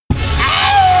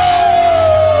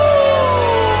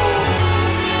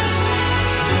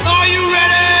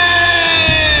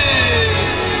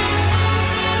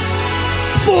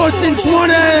4th and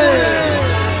 20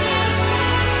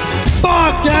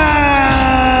 podcast.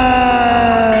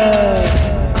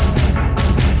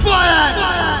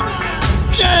 Fire,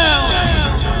 jail,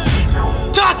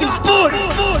 talking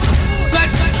sports.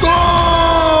 Let's go.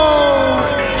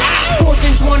 4th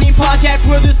and 20 podcast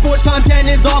where the sports content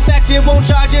is all facts. It won't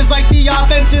charge us like the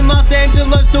offense in Los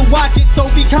Angeles to watch it. So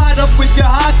be caught up with your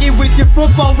hockey, with your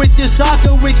football, with your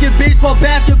soccer, with your baseball,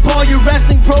 basketball, your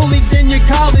wrestling, pro leagues, and your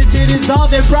college. It is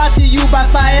all they're brought to you by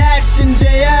Fiats and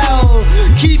JL.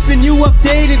 Keeping you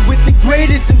updated with the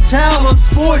greatest in town on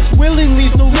sports willingly.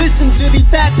 So listen to the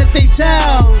facts that they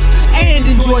tell and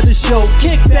enjoy the show.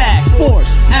 Kick back,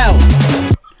 force out.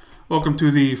 Welcome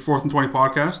to the 4th and 20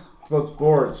 podcast. It's about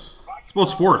sports. It's about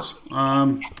sports.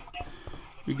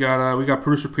 We got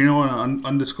producer Pino in an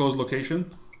undisclosed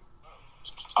location.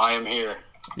 I am here.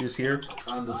 He's here.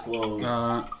 Undisclosed.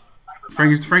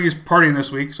 Frankie's partying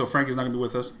this week, so Frankie's not going to be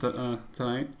with us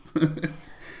tonight. I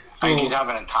think he's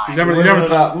having a time. He's Living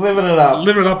it up. living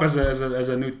it up as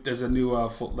a new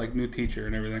new teacher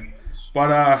and everything.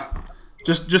 But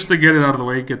just to get it out of the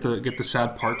way, get the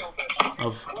sad part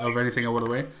of anything out of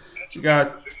the way. We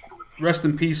got rest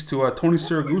in peace to Tony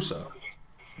Siragusa.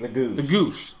 The Goose. The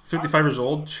Goose, 55 years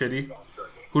old, shitty.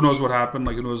 Who knows what happened?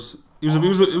 Like he was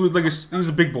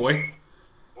a big boy.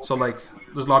 So like,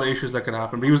 there's a lot of issues that could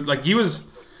happen. But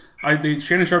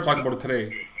Shannon Sharp talked about it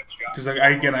today. Because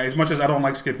like as much as I don't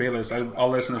like Skip Bayless, I'll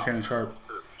listen to Shannon Sharp.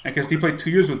 And because he played 2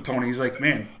 years with Tony, he's like,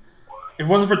 man, if it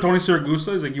wasn't for Tony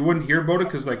Siragusa, he's like, you wouldn't hear about it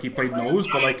because like he played nose.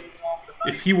 But like,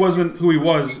 if he wasn't who he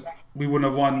was, we wouldn't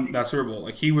have won that Super Bowl.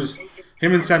 Like he was.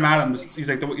 Him and Sam Adams, he's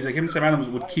like him and Sam Adams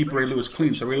would keep Ray Lewis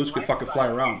clean, so Ray Lewis could fucking fly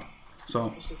around.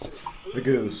 So, the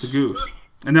Goose,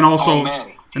 and then also,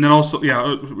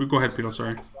 yeah. Go ahead, Pino.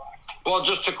 Sorry. Well,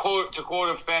 just to quote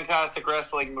a fantastic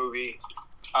wrestling movie,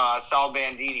 Sal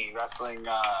Bandini wrestling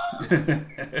guy.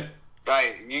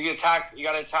 You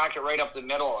gotta attack it right up the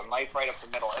middle, and life right up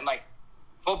the middle, and like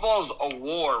football's a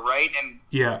war, right? And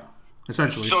yeah,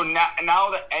 essentially. So now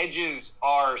the edges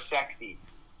are sexy,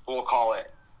 we'll call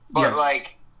it. But, yes,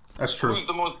 like, that's true. Who's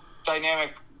the most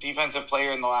dynamic defensive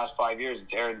player in the last 5 years?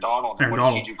 It's Aaron Donald. Aaron what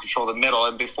Donald. Does he do? Control the middle.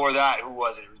 And before that, who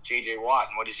was it? It was J.J. Watt.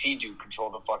 And what does he do? Control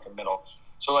the fucking middle.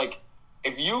 So, like,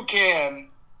 if you can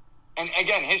 – and,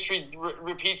 again, history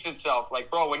repeats itself.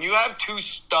 Like, bro, when you have two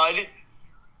stud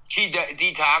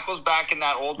D tackles back in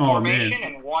that old formation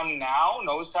and one now,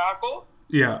 nose tackle –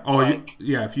 yeah.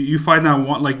 If you find that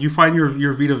one – like, you find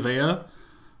your Vita Vea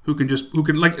who can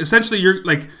 – essentially you're,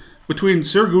 like – between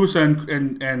Siragusa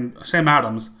and Sam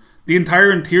Adams, the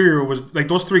entire interior was like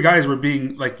those three guys were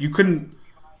being like you couldn't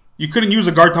use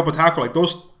a guard type of tackle. Like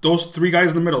those three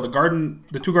guys in the middle, the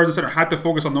two guards in the center had to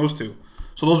focus on those two.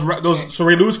 So so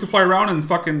Ray Lewis could fly around and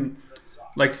fucking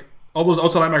like all those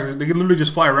outside linebackers, they could literally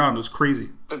just fly around. It was crazy.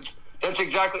 That's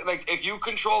exactly like if you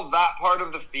control that part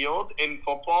of the field in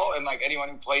football, and like anyone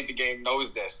who played the game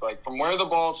knows this, like from where the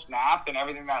ball snapped and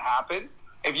everything that happens,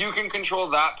 if you can control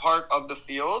that part of the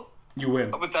field, you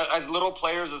win with that, as little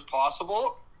players as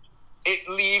possible. It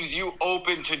leaves you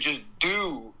open to just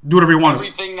do whatever you want.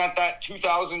 Everything that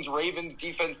 2000s Ravens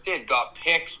defense did. Got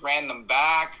picks, ran them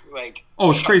back. Like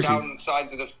it's crazy. Down the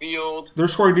sides of the field. Their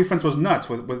scoring defense was nuts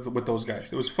with those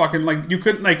guys. It was fucking like you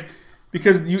couldn't like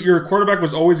because your quarterback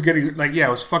was always getting like it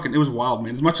was wild,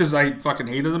 man. As much as I fucking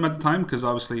hated them at the time because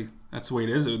obviously that's the way it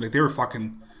is. Like they were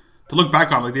fucking to look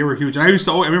back on like they were huge. And I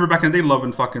remember back in the day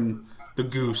loving fucking the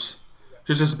Goose.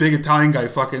 Just this big Italian guy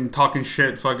fucking talking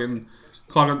shit, fucking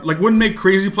like wouldn't make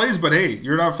crazy plays, but hey,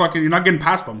 you're not getting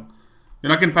past them.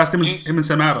 You're not getting past him and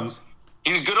Sam Adams.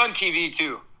 He was good on TV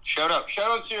too. Shout out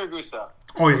Siragusa.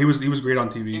 Oh yeah, he was great on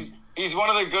TV. He's one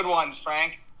of the good ones,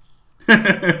 Frank.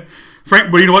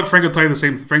 Frank, but you know what? Frank will tell you the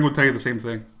same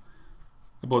thing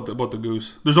about the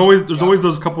Goose. There's always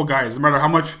those couple guys, no matter how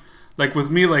much. Like with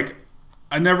me, like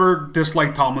I never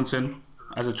disliked Tomlinson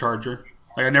as a Charger.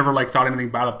 Like I never thought anything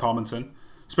bad of Tomlinson,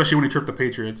 especially when he tripped the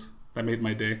Patriots. That made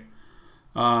my day.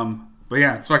 But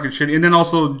yeah, it's fucking shitty. And then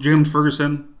also Jalen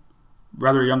Ferguson,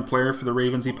 rather a young player for the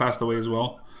Ravens. He passed away as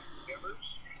well.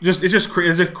 It's just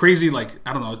crazy. Like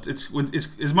I don't know. It's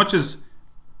as much as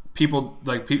people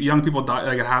young people die.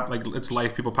 Like it happens. Like it's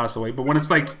life. People pass away. But when it's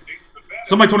like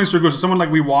someone like Tony Siragusa, someone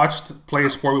like we watched play a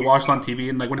sport, we watched on TV,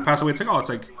 and like when he passed away, it's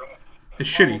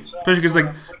shitty. Especially because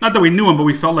like not that we knew him, but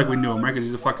we felt like we knew him, right?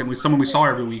 Because he's someone we saw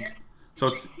every week. So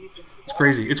it's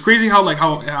crazy. It's crazy how it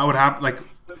happened. Like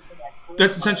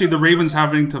that's essentially the Ravens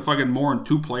having to fucking mourn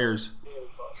two players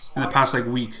in the past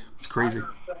week. It's crazy.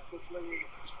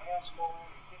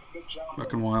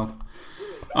 Fucking wild.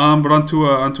 But onto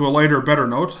a lighter, better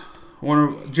note. One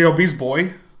of JLB's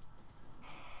boy,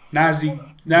 Nazi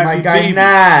My guy baby.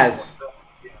 Naz.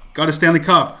 Got a Stanley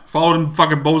Cup. Followed in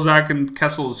fucking Bozak and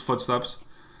Kessel's footsteps.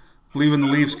 Leaving the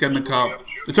Leafs, getting the cup.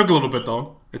 It took a little bit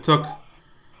though. It took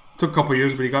a couple of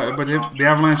years, but he got. But the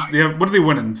Avalanche, what did they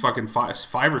win in fucking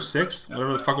five or six,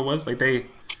 whatever the fuck it was? Like they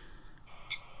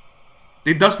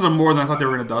dusted them more than I thought they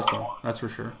were gonna dust them. That's for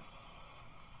sure.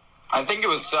 I think it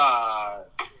was 6.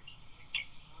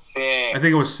 I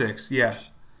think it was 6. Yeah,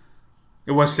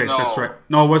 it was 6. No. That's right.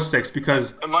 No, it was 6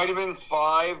 because It might have been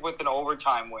 5 with an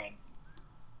overtime win.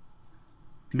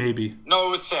 maybe. No,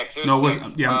 it was 6. It was No, it 6.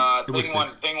 was- yeah, it was Thing won.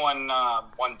 6. Thing won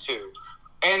 1-2,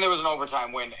 and there was an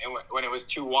overtime win when it was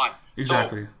 2-1.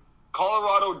 Exactly. So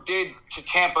Colorado did to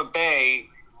Tampa Bay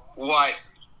what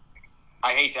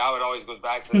I hate how it always goes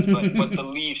back to this, but the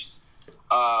Leafs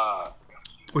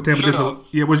What Tampa did? should've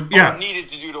Yeah, was or yeah. needed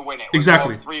to do to win it.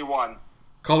 Exactly. 3-1.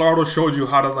 Colorado showed you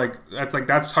how to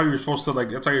that's how you're supposed to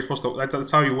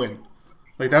that's how you win.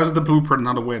 Like that was the blueprint on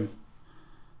how to win.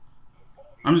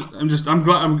 I'm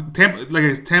glad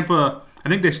Tampa. I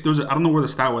think I don't know where the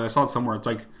stat was. I saw it somewhere. It's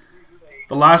like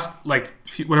the last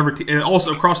and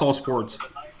also across all sports.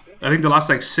 I think the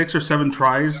last 6 or 7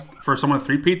 tries for someone to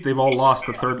three-peat, they've all lost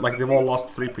the third. Like they've all lost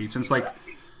the three-peat since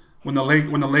when the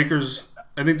Lakers.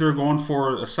 I think they were going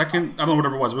for a second. I don't know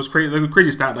whatever it was. It was crazy. Like a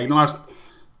crazy stat. Like in the last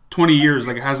 20 years,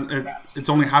 it's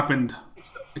only happened.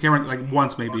 I can't remember,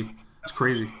 once maybe. It's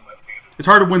crazy. It's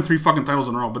hard to win 3 fucking titles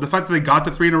in a row, but the fact that they got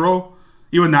the 3 in a row,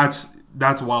 even that's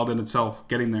wild in itself.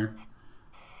 Getting there.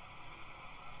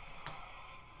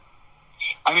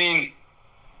 I mean,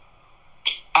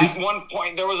 at one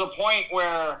point, there was a point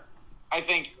where I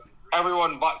think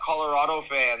everyone but Colorado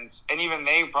fans, and even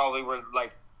they probably were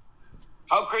like,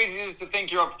 how crazy is it to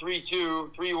think you're up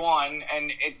 3-2, 3-1,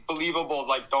 and it's believable,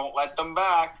 don't let them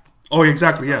back. Oh,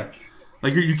 exactly, yeah.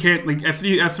 Like, you can't, at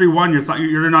 3-1,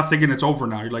 you're not thinking it's over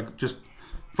now. You're just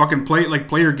fucking play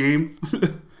your game.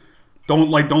 don't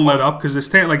let up, because it's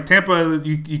Tampa,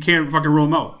 you can't fucking rule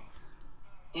them out.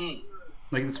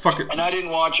 It's fucking... And I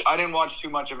didn't watch too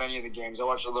much of any of the games. I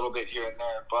watched a little bit here and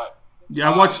there, but...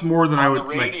 Yeah, I watched more than I would, on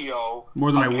the radio,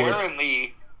 more than I would.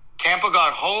 Apparently, Tampa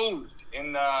got hosed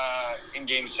in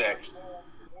Game 6.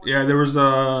 Yeah, there was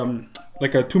a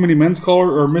too many men's call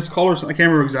or missed call or something. I can't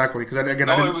remember exactly because I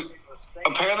didn't.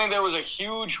 Apparently there was a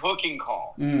huge hooking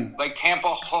call.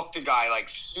 Tampa hooked a guy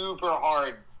super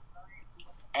hard,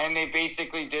 and they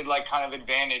basically did kind of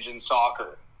advantage in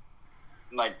soccer,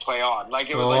 play on.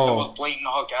 It was the most blatant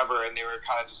hook ever, and they were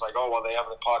kind of just they have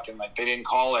the puck, and they didn't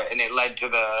call it, and it led to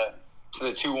the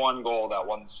 2-1 goal that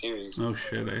won the series. Oh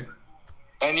shit, eh?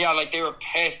 And yeah, they were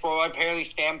pissed, bro. Apparently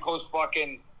Stamkos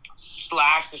fucking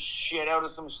slashed the shit out of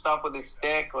some stuff with his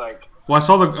stick. Well, I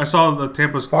saw the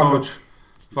Tampa's coach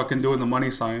fucking doing the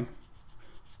money sign,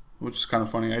 which is kind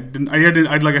of funny. I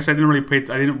like I said, I didn't really pay.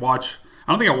 I didn't watch.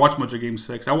 I don't think I watched much of Game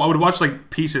 6. I would watch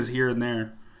pieces here and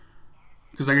there.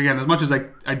 Because again, as much as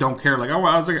I don't care,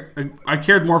 I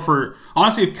cared more for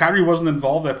honestly. If Kadri wasn't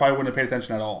involved, I probably wouldn't have paid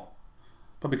attention at all.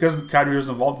 But because Kadri was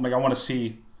involved, I want to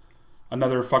see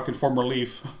another fucking former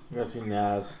Leaf. You gotta see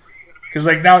Naz. Because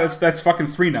now that's fucking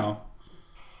 3 now.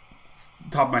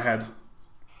 Top of my head.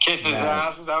 Kiss his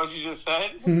ass. Is that what you just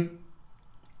said?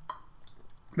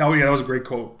 No, yeah, that was a great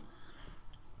quote.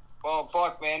 Well,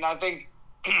 fuck, man. I think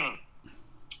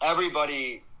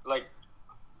everybody,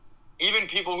 even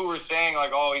people who were saying,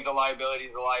 oh, he's a liability.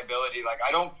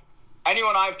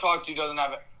 Anyone I've talked to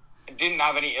didn't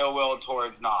have any ill will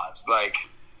towards Nas.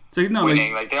 So,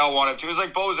 winning. They all wanted to. It was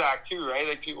Bozak, too,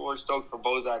 right? People were stoked for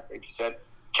Bozak, like you said.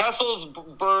 Kessel's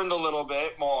burned a little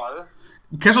bit more.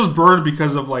 Kessel's burned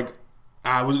because of,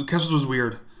 Kessel's was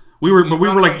weird. We weren't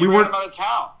out of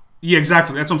town. Yeah,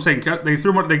 exactly. That's what I'm saying. They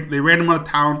threw him. They ran him out of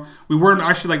town. We weren't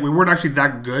actually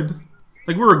that good.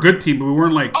 We were a good team, but we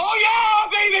weren't Oh yeah,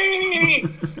 baby!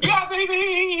 Yeah,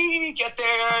 baby! Get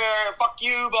there! Fuck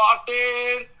you,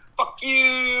 Boston! Fuck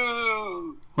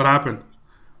you! What happened?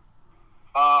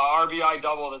 RBI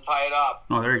double to tie it up.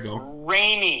 Oh, there you go.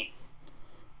 Rainey.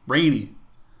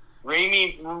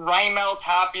 Raimel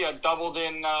Tapia doubled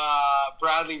in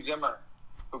Bradley Zimmer,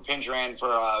 who pinch ran for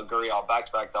Gurriel.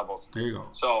 Back-to-back doubles. There you go.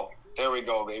 So, there we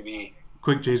go, baby.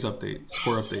 Quick Jays update.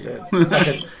 Score update.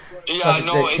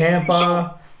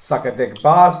 Tampa. Suck a dick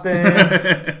Boston.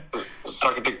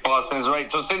 Suck a dick Boston is right.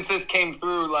 So, since this came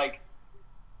through,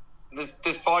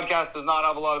 this podcast does not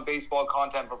have a lot of baseball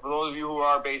content, but for those of you who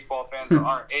are baseball fans or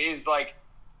aren't, it is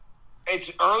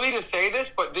it's early to say this,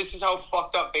 but this is how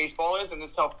fucked up baseball is, and this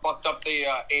is how fucked up the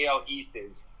AL East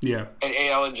is. Yeah. And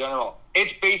AL in general.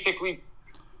 It's basically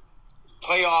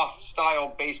playoff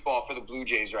style baseball for the Blue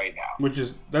Jays right now.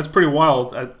 That's pretty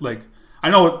wild. I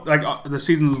know the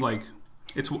season's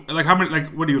It's like how many? Like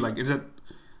what do you like? Is it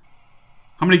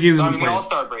how many games Not have we even the played?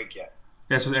 All-Star break yet.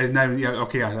 Yeah, so,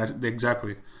 okay, yeah, that's,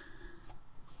 exactly.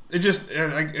 It just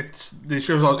it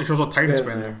shows how tight it's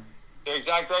been. there. Their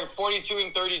exact record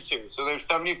 42-32. So there's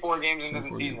 74 games into the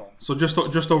season. So just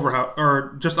over half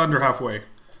or just under halfway.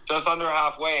 Just under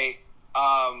halfway.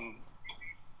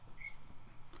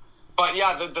 But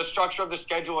yeah, the structure of the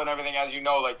schedule and everything, as you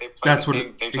know, like they play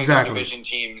they play exactly. division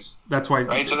teams. That's why,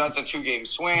 right? So that's a 2-game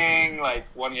swing, like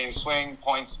 1-game swing,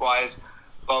 points wise,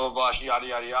 blah blah blah, yada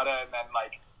yada yada, and then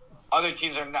like other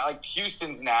teams are like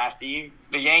Houston's nasty,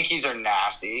 the Yankees are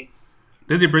nasty.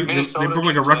 Did they broke Minnesota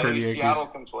like a can record? play, The Yankees. Seattle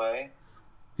can play.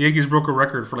 The Yankees broke a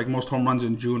record for like most home runs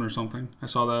in June or something. I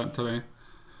saw that today.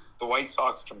 The White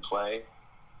Sox can play.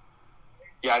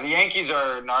 Yeah, the Yankees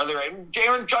are gnarly. Right?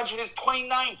 Aaron Judge is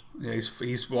 29th. Yeah,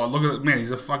 he's well. Look at man. He's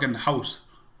a fucking house.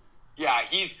 Yeah,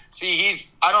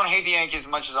 I don't hate the Yankees as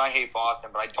much as I hate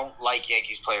Boston, but I don't like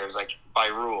Yankees players like by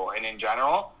rule and in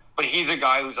general. But he's a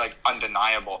guy who's like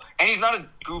undeniable, and he's not a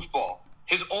goofball.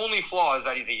 His only flaw is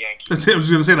that he's a Yankee. I was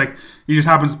gonna say like he just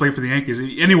happens to play for the Yankees.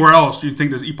 Anywhere else, you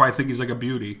probably think he's like a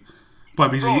beauty.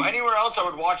 But anywhere else I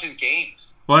would watch his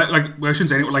games. Well, I shouldn't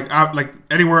say anywhere, like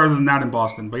anywhere other than that in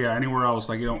Boston. But yeah, anywhere else,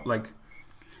 like you don't like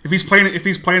if he's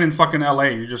playing in fucking LA,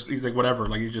 he's like whatever,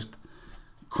 like he's just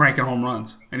cranking home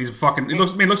runs, and he's fucking. It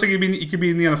looks like he could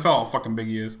be in the NFL. How fucking big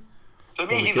he is. To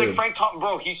me, he's like Frank Thompson,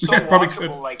 bro. He's so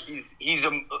watchable. Like he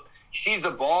sees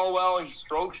the ball well. He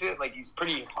strokes it. Like he's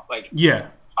pretty like. Yeah.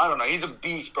 I don't know. He's a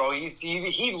beast, bro.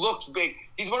 He looks big.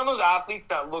 He's one of those athletes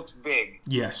that looks big.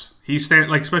 Yes, he's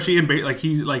like especially in like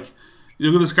he's like you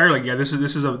look at this guy like yeah this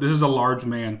is a large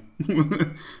man.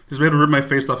 This man would rip my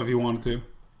face off if he wanted to.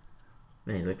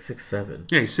 Man, he's like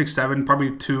 6'7". Yeah, he's 6'7",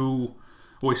 probably 2.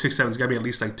 Oh, he's 6'7". He's got to be at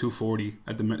least like 240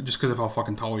 at the minute, just because of how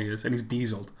fucking tall he is, and he's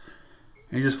dieseled.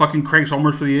 And he just fucking cranks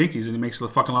homers for the Yankees, and he makes a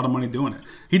fucking lot of money doing it.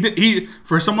 He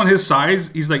for someone his size,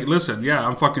 he's like, listen, yeah,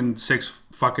 I'm fucking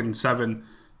 6'7",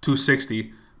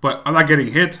 260, but I'm not getting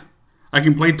hit. I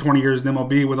can play 20 years in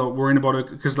MLB without worrying about it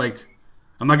because like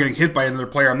I'm not getting hit by another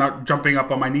player. I'm not jumping up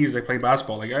on my knees like playing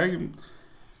basketball. Like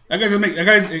that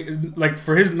guy's like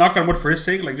for his knock on wood for his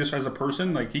sake, like just as a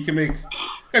person, like he can make.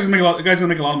 The guy's gonna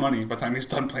make a lot of money by the time he's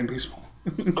done playing baseball.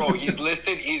 Bro, he's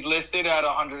listed at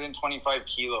 125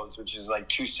 kilos, which is like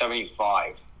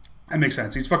 275. That makes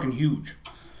sense. He's fucking huge.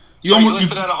 He's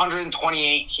listed at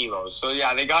 128 kilos. So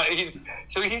yeah, he's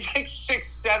like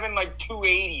 6'7", like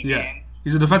 280. Yeah, man.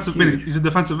 He's a defensive man. He's a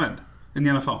defensive end in the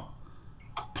NFL,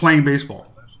 playing baseball.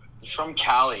 He's from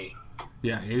Cali.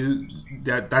 Yeah,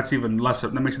 that's even less.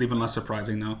 That makes it even less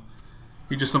surprising now.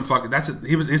 He just some fucking.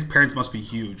 His parents must be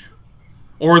huge,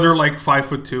 or they're like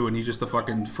 5'2" and he's just a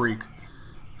fucking freak.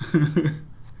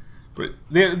 But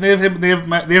they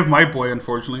have my boy.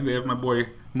 Unfortunately, they have my boy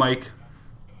Mike.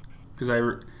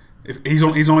 Because he's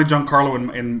only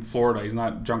Giancarlo in Florida. He's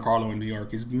not Giancarlo in New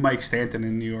York. He's Mike Stanton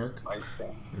in New York. Mike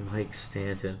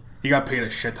Stanton. He got paid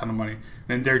a shit ton of money.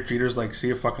 And Derek Jeter's like, see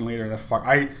you fucking later.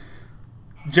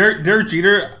 Derek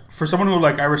Jeter, for someone who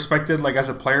like I respected like as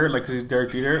a player, like because he's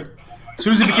Derek Jeter. As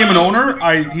soon as he became an owner,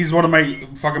 he's one of my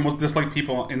fucking most disliked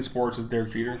people in sports is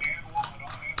Derek Jeter.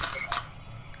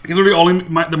 He literally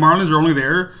the Marlins are only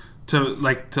there to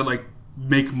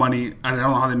make money. I don't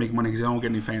know how they make money because they don't get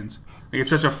any fans. Like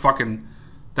it's such a fucking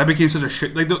that became such a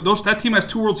shit. Like that team has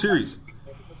 2 World Series,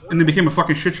 and they became a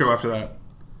fucking shit show after that.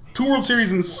 2 World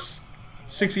Series in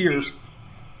 6 years,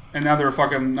 and now they're a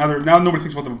fucking now nobody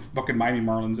thinks about the fucking Miami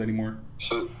Marlins anymore.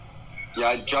 So,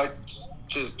 yeah,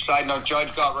 just side note,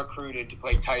 Judge got recruited to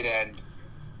play tight end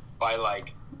by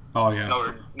like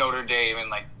Notre Dame and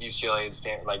like UCLA and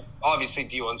Stanford. Like obviously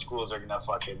D1 schools are gonna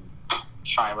fucking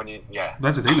shine, but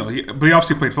that's the thing though. But he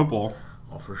obviously played football.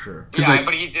 Oh, for sure. Yeah,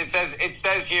 but it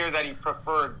says here that he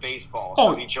preferred baseball,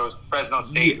 so he chose Fresno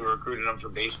State, who recruited him for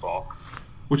baseball.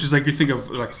 Which is like you think of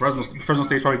like Fresno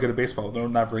State's probably good at baseball. They're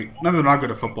not very. They're not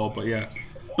good at football, but yeah.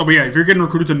 No, but yeah, if you're getting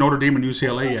recruited to Notre Dame and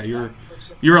UCLA, yeah,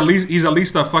 you're at least he's at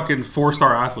least a fucking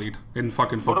 4-star athlete in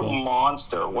fucking football. What a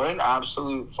monster! What an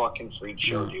absolute fucking freak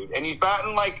show, dude! And he's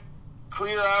batting like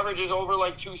career averages over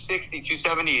like 260,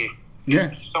 270.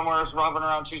 Yeah, somewhere roving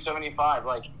around 275.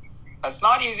 Like that's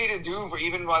not easy to do for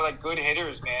even by like good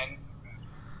hitters, man.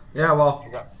 Yeah, well,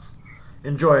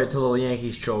 enjoy it till the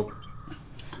Yankees choke.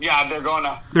 Yeah, they're going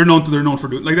to. They're known for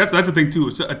doing like that's the thing too.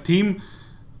 It's a team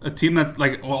that's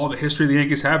like all the history the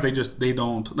Yankees have. They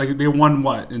don't like they won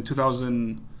what in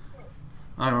 2000.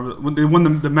 I don't remember when they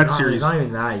won the Mets series. Not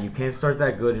even that. You can't start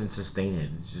that good and sustain it.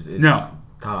 It's no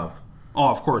tough. Oh,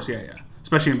 of course, yeah,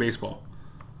 especially in baseball.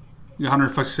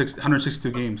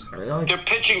 162 games. Their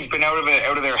pitching's been out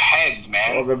of their heads,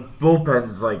 man. Oh, the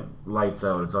bullpen's like lights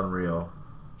out. It's unreal.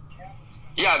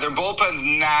 Yeah, their bullpen's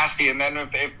nasty, and then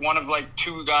if one of like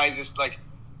two guys is like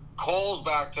Cole's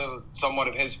back to somewhat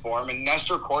of his form, and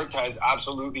Nestor Cortez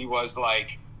absolutely was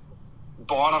like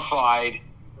bona fide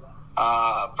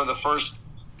for the first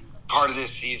part of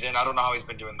this season. I don't know how he's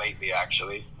been doing lately,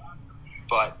 actually.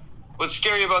 But what's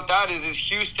scary about that is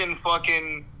Houston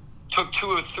fucking took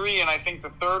 2 of 3, and I think the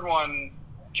third one,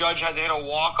 Judge had to hit a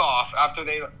walk-off after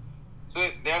they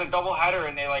had a doubleheader,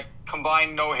 and they like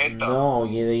combined no-hit them. No,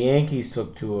 yeah, the Yankees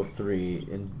took 2 of 3,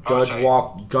 and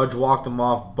Judge walked them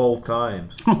off both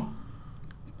times.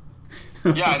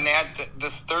 Yeah, and they had the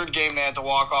third game they had to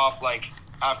walk off like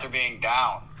after being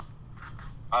down,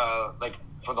 like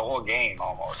for the whole game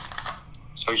almost.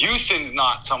 So Houston's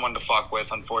not someone to fuck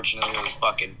with, unfortunately. Those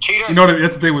fucking cheaters. You know what?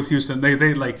 That's the thing with Houston.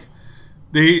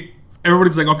 They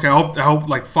everybody's like, okay, I hope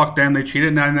like fuck them, they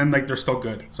cheated, and then like they're still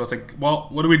good. So it's like, well,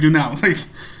 what do we do now? Like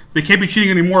they can't be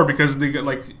cheating anymore because they get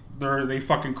like they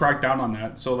fucking cracked down on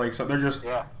that. So like they're just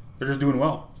doing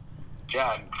well.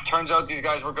 Yeah, turns out these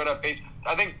guys were good at base.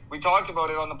 I think we talked about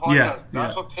it on the podcast.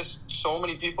 That's what pissed so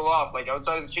many people off. Like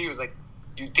outside of the cheat, was like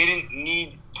you didn't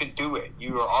need to do it.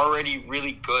 You were already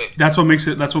really good. That's what makes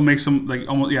them like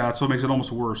almost. Yeah, that's what makes it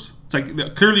almost worse. It's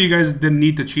like clearly you guys didn't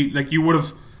need to cheat. Like you would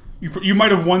have. You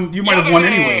might have won. You might have won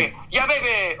anyway. Yeah,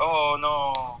 baby. Oh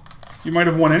no. You might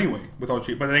have won anyway without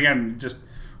cheating. But then again, just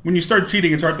when you start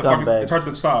cheating, it's hard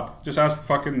to stop. Just ask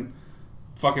fucking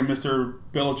Mr.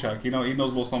 Belichick. You know, he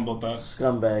knows a little something about that.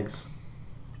 Scumbags.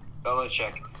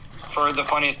 Belichick. For the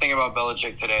funniest thing about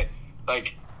Belichick today,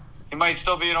 like he might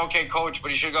still be an okay coach, but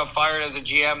he should have got fired as a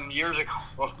GM years ago.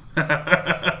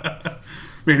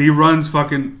 Man, he runs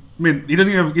fucking. I mean, he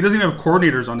doesn't even have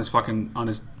coordinators on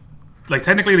his. Like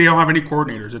technically, they don't have any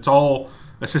coordinators. It's all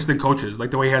assistant coaches.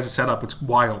 Like the way he has it set up, it's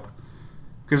wild.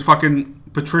 Because fucking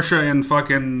Patricia and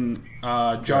fucking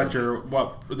Judge or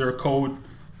what? They're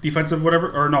co-defensive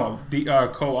whatever or no, the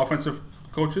co-offensive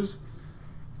coaches.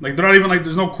 Like they're not even like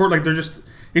there's no court. Like it's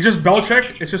just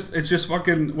Belichick. It's just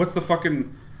fucking what's the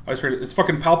fucking it's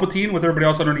fucking Palpatine with everybody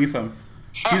else underneath him.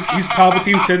 He's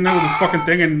Palpatine sitting there with his fucking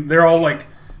thing, and they're all like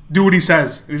do what he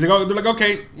says. And he's like, oh, they're like,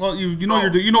 okay, well you know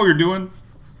what you're doing.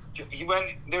 They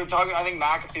were talking, I think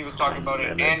McAfee was talking about it,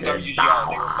 and WGR.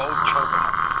 They were both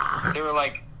chirping. They were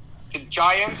like, the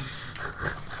Giants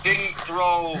didn't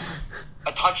throw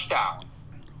a touchdown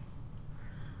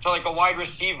to like a wide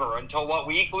receiver until what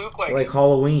week, Luke? Like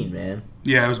Halloween, man.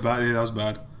 Yeah, it was bad. Yeah, that was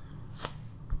bad.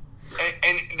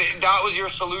 And that was your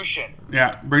solution.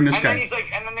 Yeah, bring this guy. And then he's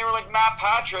like, and then they were like Matt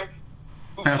Patrick,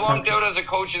 who flunked out as a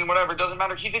coach and whatever. Doesn't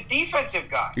matter. He's a defensive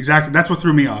guy. Exactly. That's what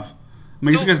threw me off. I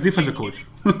mean, he's a guy's defensive coach.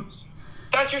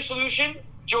 That's your solution?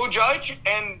 Joe Judge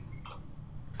and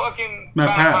fucking Matt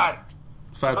Pat.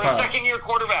 Fat for Pat. A second-year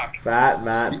quarterback. Fat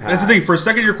Matt Pat. That's the thing. For a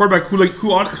second-year quarterback,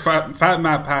 Fat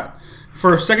Matt Pat.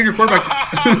 For a second-year quarterback,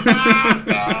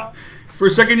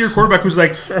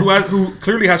 who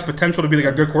clearly has potential to be like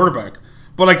a good quarterback,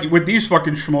 but like with these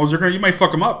fucking schmoes, you might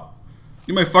fuck him up.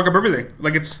 You might fuck up everything.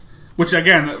 Like it's which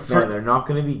again, they're not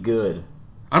going to be good.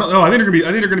 I don't know. I think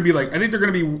they're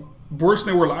going to be worse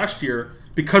than they were last year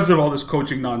because of all this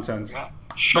coaching nonsense. Yeah.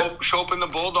 Shope and the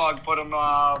Bulldog put him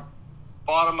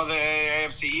bottom of the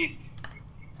AFC East.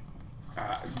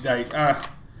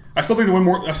 I still think they win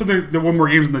more. I still think they win more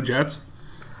games than the Jets.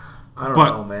 I don't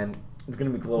know, man. It's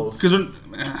gonna be close. Because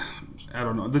I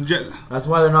don't know the Jets. That's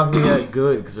why they're not gonna be that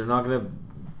good. Because they're not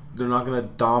gonna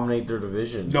dominate their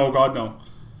division. No, God, no.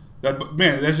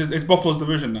 It's Buffalo's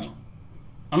division now.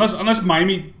 Unless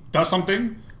Miami does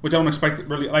something, which I don't expect.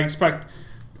 Really, I expect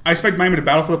Miami to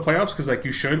battle for the playoffs because like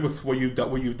you should with what you've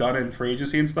done in free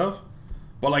agency and stuff.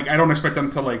 But like I don't expect them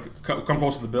to like come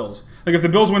close to the Bills. Like if the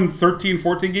Bills win 13,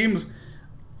 14 games,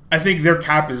 I think their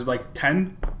cap is like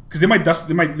 10 because they might.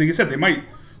 Like you said, they might.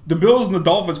 The Bills and the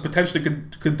Dolphins potentially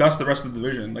could dust the rest of the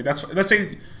division. Like that's let's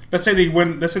say they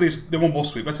win. Let's say they won't both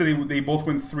sweep. Let's say they both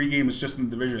win 3 games just in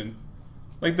the division.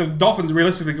 Like the Dolphins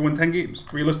realistically could win 10 games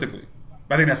realistically.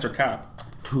 I think that's their cap.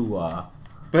 Tua.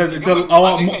 But it's a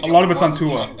lot of it's on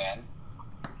Tua. 10, man.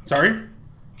 Sorry?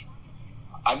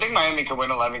 I think Miami could win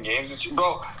 11 games.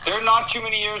 Bro, they're not too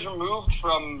many years removed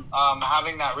from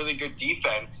having that really good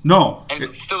defense. No. And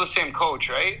it's still the same coach,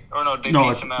 right? Or no, they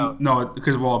phase him out? No,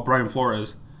 because, Brian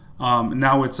Flores.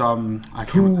 Now it's, I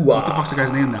can't remember. What the fuck's the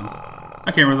guy's name now?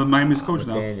 I can't remember the Miami's coach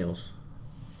now. McDaniels.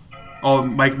 Oh,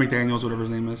 Mike McDaniels, whatever his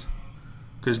name is.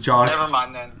 Because Josh. Never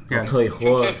mind then. Yeah.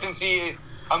 Consistency.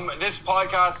 This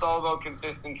podcast is all about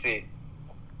consistency.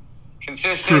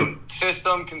 Consistent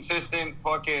system, consistent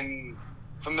fucking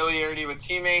familiarity with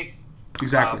teammates,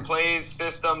 Exactly. plays,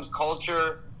 systems,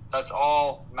 culture. That's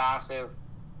all massive.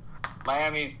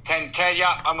 Miami's 10.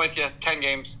 Yeah, I'm with you. 10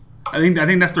 games. I think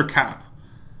that's their cap.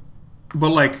 But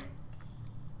like,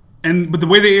 but the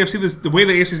way the AFC is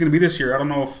going to be this year, I don't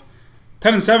know if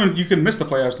 10-7 you can miss the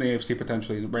playoffs in the AFC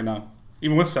potentially right now,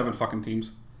 even with 7 fucking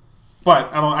teams.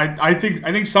 But I don't. I think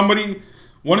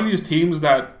one of these teams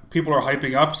that people are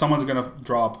hyping up, someone's going to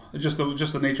drop. It's just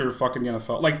the nature of fucking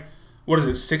NFL. Like, what is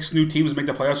it? 6 new teams make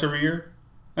the playoffs every year.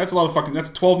 That's a lot of fucking. That's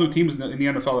 12 new teams in the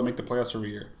NFL that make the playoffs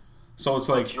every year. So it's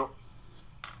like.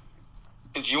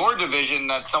 It's your division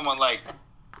that someone like.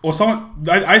 Well,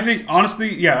 I think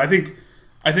honestly, yeah, I think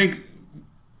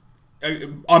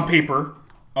on paper,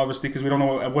 obviously, because we don't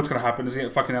know what's going to happen is the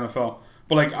fucking NFL.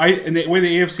 But like in the way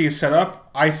the AFC is set up,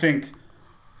 I think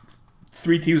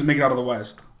 3 teams make it out of the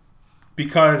West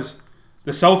because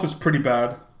the South is pretty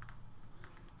bad.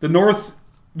 The North,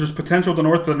 there's potential. The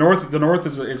North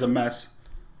is a mess,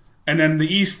 and then the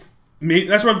East.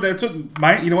 That's what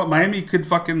Miami could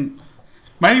fucking.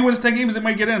 Miami wins 10 games, they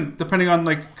might get in, depending on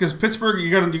like because Pittsburgh, you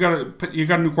got a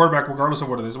new quarterback regardless of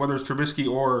what it is, whether it's Trubisky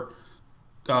or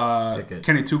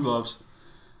Kenny Two Gloves,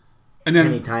 and then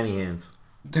Kenny Tiny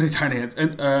Hands,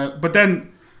 and but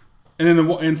then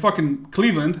in fucking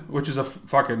Cleveland, which is a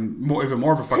fucking even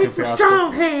more of a fucking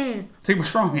fiasco. Take my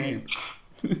strong hand.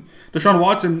 Deshaun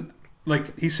Watson,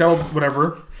 like he settled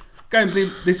whatever. Guy,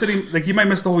 they said he might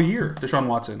miss the whole year. Deshaun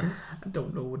Watson. I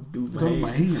don't know what to do with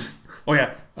my hands. Oh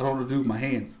yeah, I don't know what to do with my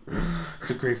hands.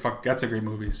 It's a great That's a great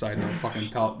movie. Side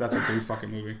note, that's a great fucking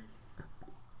movie.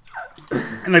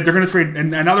 And like they're gonna trade,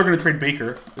 and now they're gonna trade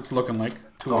Baker. It's looking like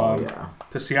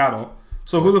to Seattle.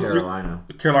 So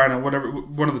Carolina, whatever,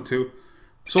 one of the two.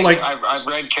 So like I've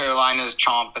read Carolina's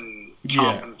chomping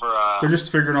for they're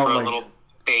just figuring out a like little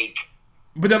bake.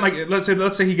 But then like let's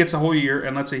say he gets a whole year,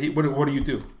 and let's say what do you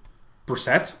do?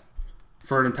 Brissett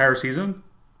for an entire season?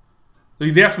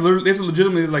 They have to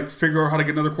legitimately like figure out how to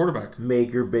get another quarterback.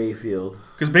 Baker Mayfield.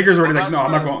 Because Baker's already like, no,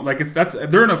 I'm not going. Like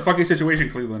they're in a fucking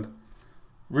situation, Cleveland.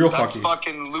 That's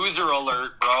fucking loser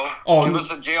alert, bro. Oh, give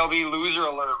us a JLB loser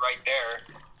alert right there.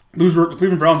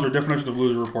 Cleveland Browns are a definition of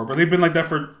loser report, but they've been like that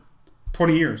for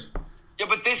 20 years. Yeah,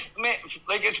 but it's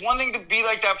one thing to be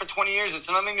like that for 20 years. It's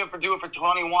another thing to do it for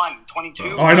 21, 22.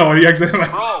 Oh, I know. Yeah, exactly.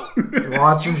 Bro,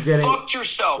 Watson's fucked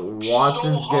yourself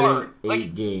so hard. Getting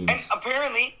 8 games. And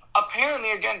apparently,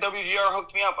 again, WGR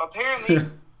hooked me up. Apparently,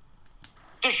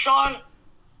 Deshaun,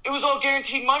 it was all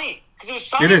guaranteed money because it was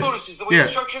signing bonuses. The way they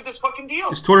structured this fucking deal,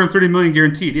 it's $230 million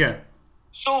guaranteed. Yeah.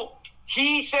 So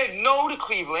he said no to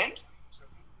Cleveland.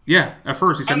 Yeah, at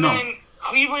first he said no. And then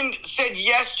Cleveland said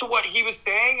yes to what he was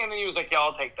saying, and then he was like, "Yeah,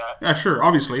 I'll take that." Yeah, sure.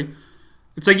 Obviously,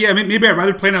 it's like maybe I'd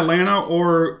rather play in Atlanta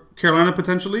or Carolina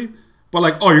potentially, but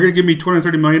like, oh, you're gonna give me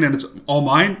 $230 million and it's all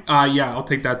mine? Yeah, I'll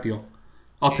take that deal.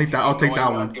 I'll take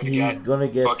that one. He's gonna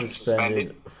get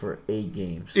suspended for 8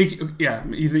 games.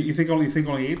 You think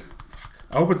only 8? Fuck.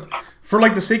 I hope it's for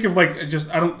like the sake of like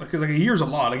because like a year's a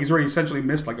lot. Like he's already essentially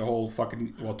missed like a whole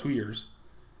fucking 2 years.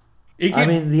 I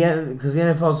mean because the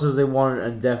NFL says they want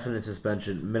an indefinite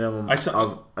suspension, minimum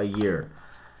of a year.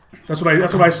 That's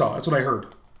what I saw. That's what I heard.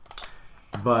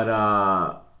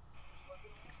 But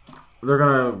they're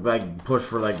gonna like push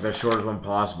for like the shortest one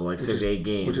possible, like 6 to 8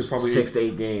 games, which is probably 6 to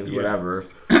 8 games, whatever.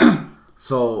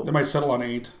 So they might settle on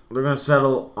 8. They're gonna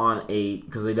settle on 8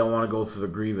 because they don't want to go through the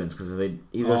grievance. Because if they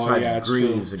either side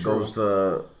grieves, it goes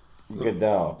to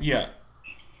Goodell. Yeah.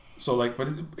 So like, but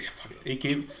 8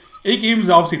 games. 8 games,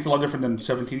 obviously, it's a lot different than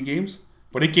 17 games,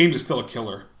 but 8 games is still a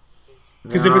killer.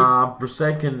 Because if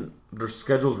Brissett their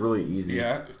schedule's really easy.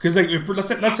 Yeah, because like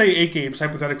let's say 8 games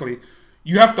hypothetically,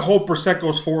 you have to hope Brissett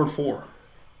goes 4-4.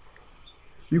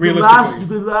 You could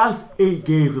last 8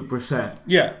 games with Brissett.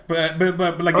 Yeah, but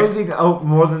like I think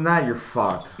more than that, you're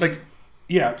fucked. Like,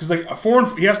 yeah, because like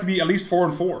he has to be at least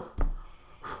 4-4.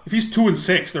 If he's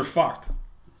 2-6, they're fucked.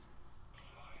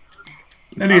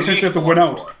 Then they essentially have to win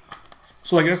out.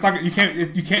 So like that's not you can't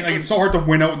like it's so hard to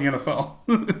win out in the NFL.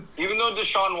 Even though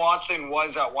Deshaun Watson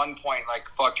was at one point like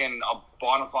fucking a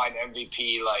bona fide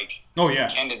MVP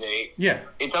candidate. Yeah.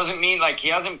 It doesn't mean like he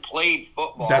hasn't played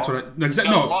football. That's what There's a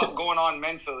lot going on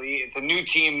mentally. It's a new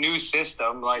team, new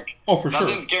system. Like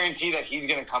nothing's guaranteed that he's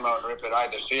gonna come out and rip it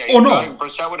either. So yeah,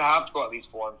 Brissett would have to go at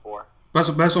least 4-4. That's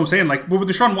what I'm saying. Like with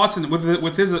Deshaun Watson with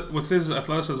his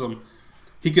athleticism,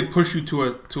 he could push you to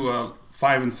a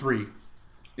 5-3.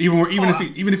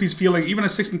 Even if he's feeling even a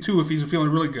 6-2 if he's feeling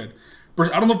really good.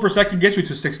 I don't know if Brissett can get you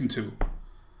to 6-2.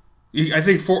 I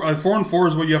think 4-4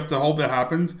 is what you have to hope that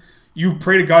happens. You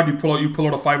pray to God you pull out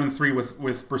a 5-3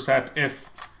 with Brissett if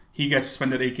he gets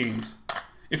suspended 8 games.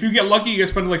 If you get lucky, you get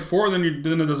spent like 4, then it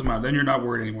doesn't matter. Then you're not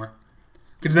worried anymore.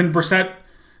 Because then Brissett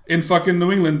in fucking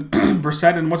New England,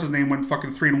 Brissett and what's his name went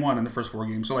fucking 3-1 in the first 4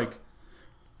 games. So like,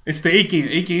 it's the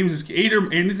 8 games is 8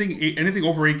 or anything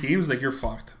over 8 games. Like you're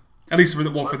fucked. At least for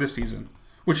this season,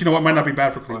 which you know what might not be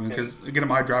bad for Cleveland because get him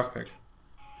a high draft pick.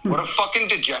 What a fucking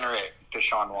degenerate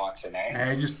Deshaun Watson,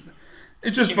 eh?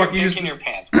 It's just fucking. You're in your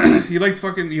pants. You like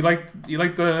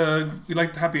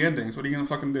the happy endings. What are you gonna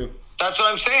fucking do? That's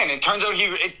what I'm saying. It turns out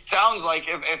it sounds like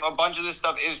if a bunch of this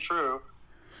stuff is true,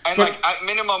 and but, like at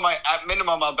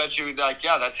minimum I'll bet you like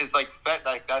that's his like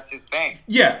that's his thing.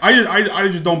 Yeah, I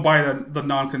just don't buy the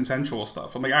non-consensual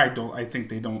stuff. I'm like I think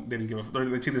they didn't give a.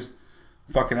 They see this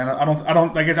fucking. I don't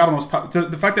know.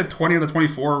 The fact that 20 out of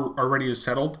 24 already is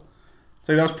settled.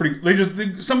 So that was pretty.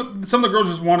 Some of the girls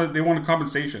just wanted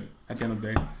compensation at the end of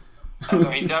the day.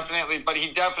 He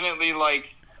definitely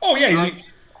likes. Oh yeah, he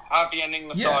likes happy ending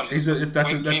massages. Yeah,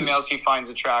 that's females he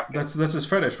finds attractive. That's his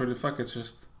fetish. For the fuck, it's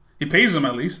just he pays them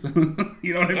at least.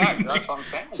 You know what I mean? Yeah, that's what I'm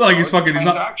saying. It's not like he's fucking. He's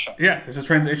not. Yeah, it's a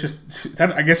transaction. It's just.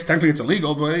 I guess technically it's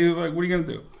illegal, but like, what are you gonna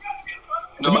do?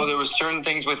 No, there was certain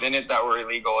things within it that were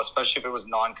illegal, especially if it was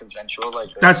non-consensual. Like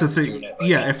that's the thing. It,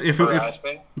 if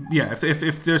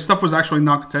the stuff was actually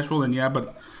non-consensual, then yeah.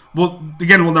 But we'll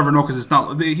never know because it's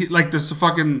not like this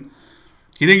fucking.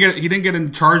 He didn't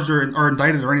get charged or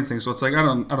indicted or anything. So it's like I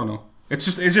don't know.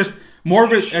 It's just more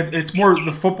of it. It's more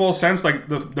the football sense. Like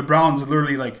the Browns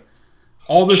literally like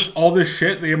all this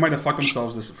shit. They might have fucked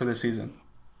themselves for this season.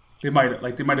 They might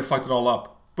have fucked it all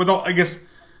up.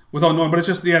 Without knowing, but it's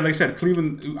just, like I said,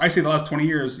 Cleveland, I say the last 20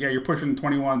 years, you're pushing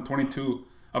 21, 22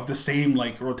 of the same,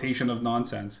 like, rotation of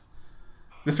nonsense.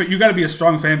 You got to be a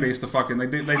strong fan base to fucking,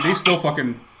 they still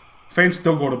fucking, fans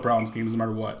still go to Browns games no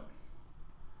matter what.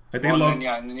 Like, and then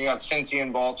you got Cincy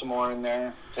and Baltimore in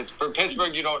there.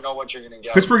 Pittsburgh, you don't know what you're going to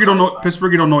get. Pittsburgh, you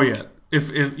don't know yet. That's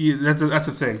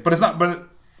the thing. But it's not, but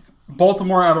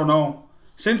Baltimore, I don't know.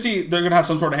 Cincy, they're going to have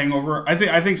some sort of hangover. I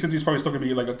think Cincy's probably still going to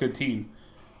be, like, a good team.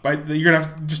 But you're gonna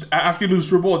have just after you lose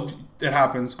Super Bowl, it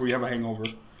happens where you have a hangover.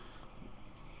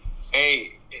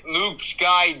 Hey, Luke,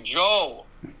 Sky, Joe.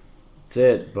 That's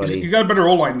it, buddy. You got a better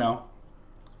O-line now.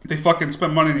 They fucking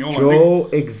spend money in the O-line. Joe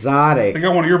Exotic. They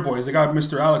got one of your boys. They got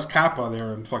Mr. Alex Kappa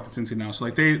there in fucking Cincy now. So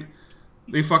like they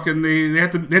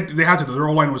had to. Their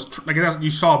O-line was like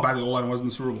you saw how bad the O-line was in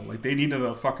the Super Bowl. Like they needed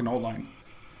a fucking O-line,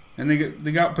 and they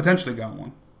potentially got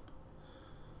one.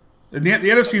 The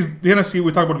NFC,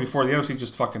 we talked about it before. The NFC is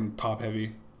just fucking top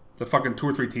heavy. The fucking 2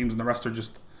 or 3 teams, and the rest are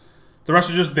just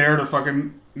there to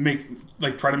fucking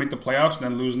try to make the playoffs and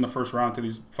then lose in the first round to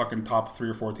these fucking top 3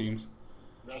 or 4 teams.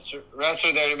 Rest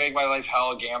are there to make my life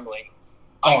hell gambling.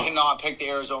 I cannot pick the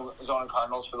Arizona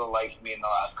Cardinals for the life of me in the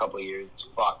last couple of years. It's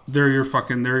fucked. That's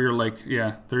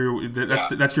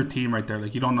your team right there.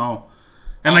 Like you don't know,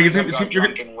 and like you're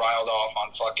getting riled off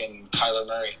on fucking Kyler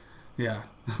Murray. Yeah.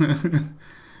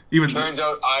 Turns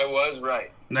out I was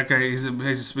right. That guy, he's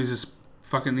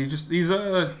fucking. I'm not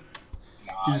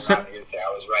gonna say I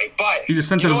was right, but he's a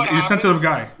sensitive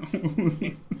guy.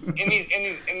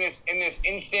 in this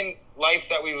instant life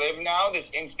that we live now,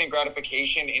 this instant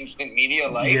gratification, instant media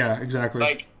life. Yeah, exactly.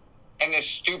 Like, and this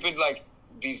stupid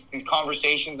these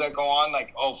conversations that go on,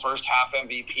 like first half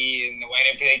MVP, and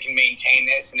if they can maintain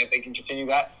this, and if they can continue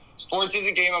that. Sports is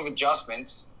a game of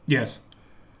adjustments. Yes.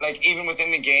 Like, even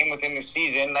within the game, within the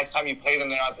season, next time you play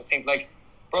them, they're not the same. Like,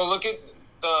 bro, look at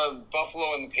the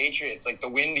Buffalo and the Patriots. Like, the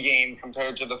wind game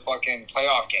compared to the fucking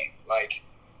playoff game. Like,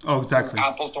 exactly.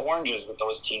 Apples to oranges with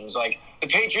those teams. Like, the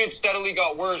Patriots steadily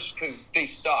got worse because they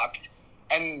sucked.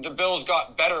 And the Bills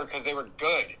got better because they were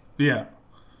good. Yeah.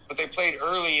 But they played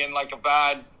early in, like, a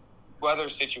bad weather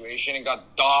situation and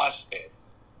got dusted.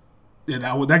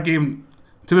 Yeah, that game,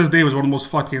 to this day, was one of the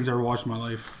most fucked games I ever watched in my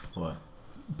life. What?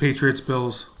 Patriots,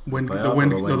 Bills, the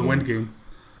wind game.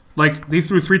 Like they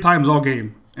threw 3 times all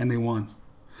game and they won.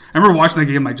 I remember watching that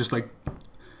game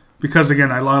because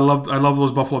again I love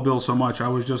those Buffalo Bills so much. I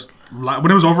was just when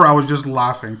it was over I was just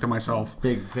laughing to myself.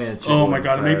 Big fan. Oh my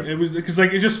god! It was because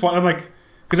it's just fun. I'm like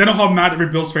because I know how mad every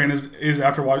Bills fan is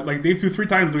after watching. Like they threw 3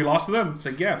 times, we lost to them. It's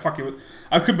like yeah, fuck it.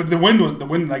 I could, but the wind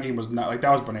in that game was not like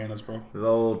that was bananas, bro. The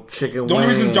old chicken. The only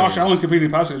reason Josh Allen completed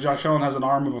the pass is Josh Allen has an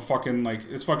arm of a fucking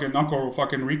it's fucking Uncle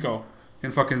fucking Rico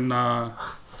in fucking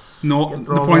Napoleon's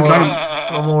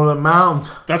Dynamite. Over the mound.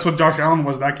 That's what Josh Allen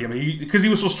was that game because he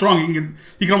was so strong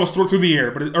he could almost throw it through the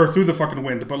air or through the fucking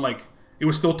wind, but like it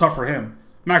was still tough for him.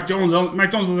 Mac Jones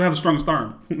doesn't have the strongest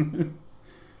arm.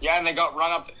 Yeah, and they got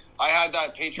run up. I had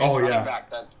that Patriots running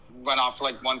back that went off for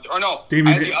like I had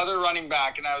the other running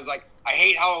back, and I was like. I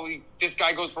hate how this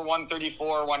guy goes for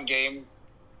 134 one game.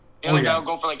 The other guy will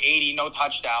go for like 80, no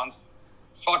touchdowns.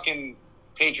 fucking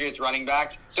Patriots running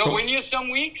backs. They'll win you some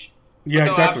weeks. Yeah,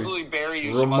 exactly. Absolutely bury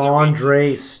you.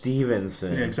 Ramondre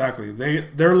Stevenson. Yeah, exactly.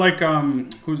 They're like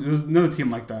there's another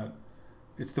team like that.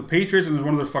 It's the Patriots, and there's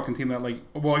one other fucking team that like.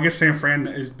 Well, I guess San Fran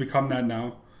has become that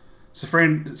now. So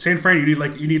San Fran,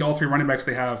 you need all three running backs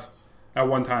they have at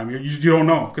one time. You don't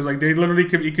know because like they literally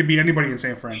it could be anybody in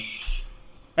San Fran.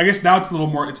 I guess now it's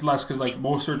it's less because like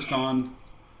Mostert's gone.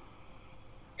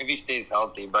 If he stays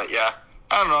healthy, but yeah,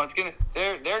 I don't know.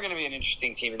 They're gonna be an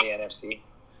interesting team in the NFC.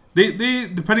 They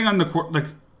depending on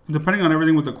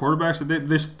everything with the quarterbacks.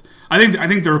 I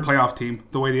think they're a playoff team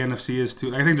the way the NFC is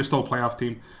too. I think they're still a playoff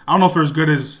team. I don't know if they're as good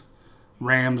as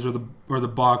Rams or the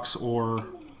Bucks or.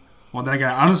 Well, then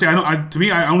again, honestly,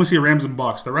 I only see Rams and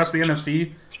Bucks. The rest of the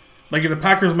NFC, like the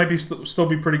Packers might be still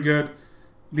be pretty good.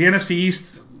 The NFC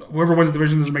East, whoever wins the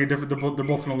division doesn't make a difference. They're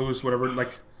both going to lose, whatever.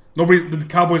 Like the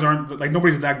Cowboys aren't like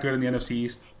nobody's that good in the NFC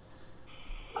East.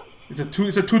 It's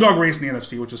a two-dog race in the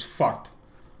NFC, which is fucked.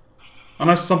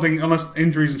 Unless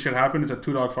injuries and shit happen, it's a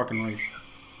two-dog fucking race.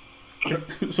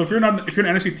 So if you're an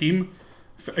NFC team,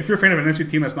 if you're a fan of an NFC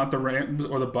team that's not the Rams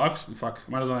or the Bucks, fuck,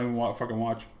 might as well not even fucking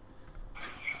watch.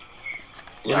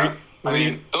 Yeah, I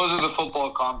mean, those are the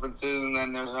football conferences, and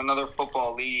then there's another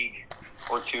football league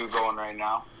or two going right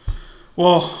now.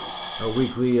 Well, a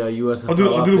weekly USFL.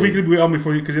 I'll do the weekly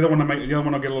before you, because the other one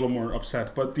I'll get a little more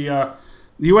upset. But the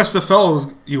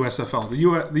USFL's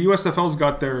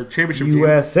got their championship game.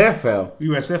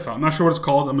 USFL. I'm not sure what it's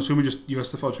called. I'm assuming just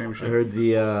USFL championship. I heard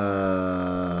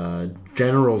the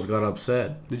Generals got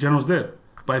upset. The Generals did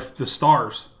by the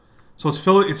Stars. So it's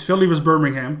Philly versus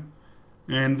Birmingham.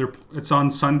 And it's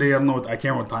on Sunday. I don't know. I can't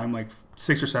remember what time. Like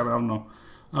 6 or 7. I don't know.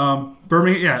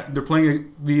 Birmingham. Yeah, they're playing at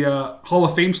the Hall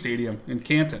of Fame Stadium in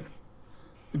Canton.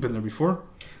 You've been there before.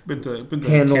 Been to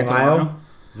Canton, Ohio.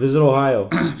 Visit Ohio.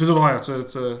 Visit Ohio. It's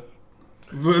at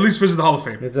least visit the Hall of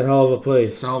Fame. It's a hell of a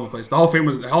place. It's a hell of a place. The Hall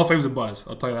of Fame's a buzz.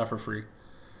 I'll tell you that for free.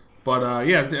 But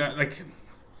yeah, like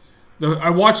I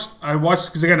watched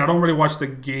because again I don't really watch the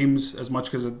games as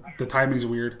much because the timing's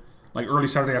weird. Like early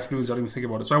Saturday afternoons, I don't even think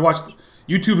about it. So I watched.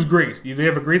 YouTube's great. They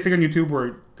have a great thing on YouTube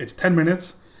where it's 10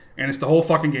 minutes and it's the whole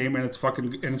fucking game and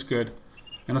it's good.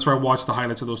 And that's where I watched the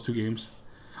highlights of those two games.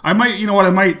 I might, you know what?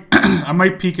 I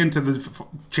might peek into the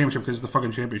championship because it's the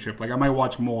fucking championship. Like I might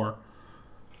watch more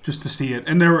just to see it.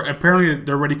 And they're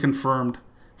already confirmed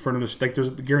for another. Like there's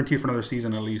guaranteed for another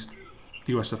season at least.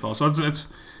 The USFL. So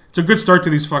it's a good start to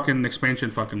these fucking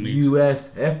expansion fucking leagues.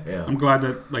 USFL. I'm glad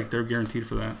that like they're guaranteed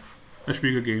for that. That should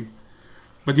be a good game.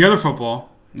 But the other football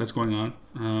that's going on,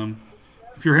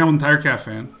 if you're a Hamilton Tiger Cat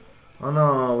fan, oh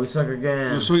no, we suck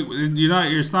again. So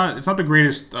it's not the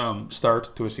greatest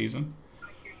start to a season.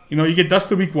 You know, you get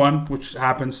dusted week 1, which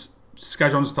happens.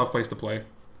 Saskatchewan's a tough place to play.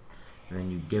 And then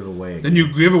you give away.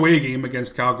 You give away a game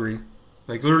against Calgary,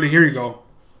 like literally. Here you go.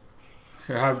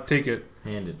 Here, take it.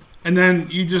 Hand it. And then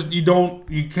you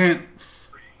can't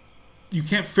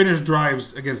finish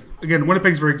drives against. Again,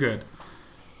 Winnipeg's very good.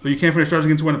 But you can't finish drives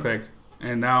against Winnipeg,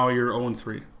 and now you're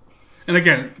 0-3. And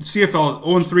again, CFL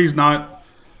 0-3 is not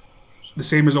the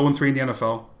same as 0-3 in the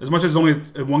NFL. As much as only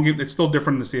one game, it's still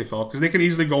different in the CFL because they can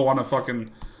easily go on a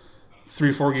fucking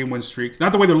 3-4 game win streak.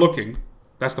 Not the way they're looking.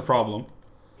 That's the problem.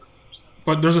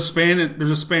 But there's a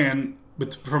span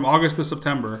from August to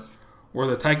September where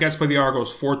the Ticats play the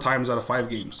Argos 4 times out of 5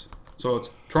 games. So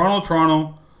it's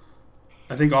Toronto,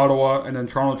 I think Ottawa, and then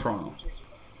Toronto.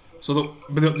 So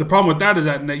the problem with that is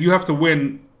that you have to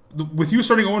win. With you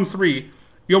starting 0-3,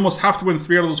 you almost have to win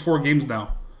 3 out of those 4 games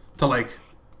now to like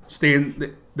stay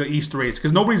in the East race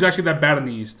because nobody's actually that bad in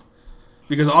the East.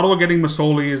 Because Ottawa getting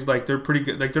Masoli is like they're pretty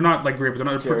good. Like they're not like great, but they're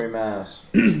not. Jerry Mass.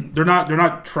 They're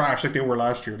not trash like they were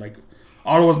last year. Like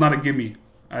Ottawa's not a gimme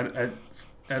at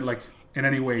like in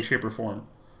any way, shape, or form.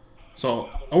 So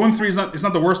 0-3 is not. It's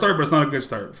not the worst start, but it's not a good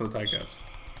start for the Ticats.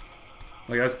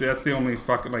 Like that's the only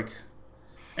fucking like.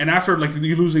 And after like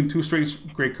you losing 2 straight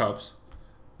Grey Cups,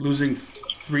 losing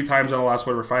 3 times out of the last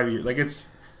 5 years, like it's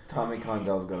Tommy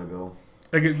Condell's gotta go.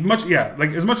 Like as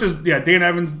much as Dan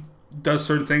Evans does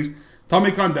certain things.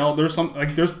 Tommy Condell, there's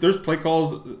play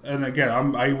calls, and again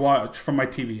I watch from my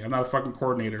TV. I'm not a fucking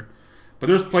coordinator, but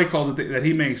there's play calls that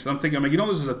he makes. And I'm thinking,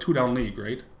 this is a 2-down league,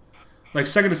 right? Like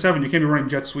 2nd to 7, you can't be running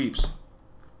jet sweeps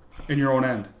in your own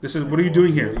end. What are you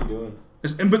doing here? What are you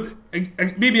doing?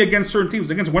 But maybe against certain teams,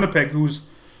 against Winnipeg, who's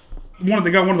one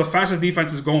of the fastest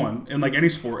defenses going in like any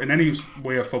sport, in any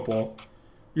way of football.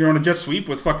 You're on a jet sweep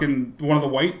with fucking one of the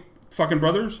White fucking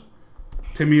brothers,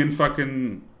 Timmy and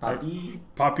fucking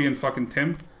Poppy and fucking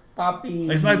Tim. Poppy.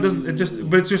 It's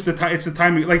just the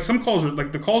timing. Like some calls are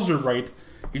like the calls are right.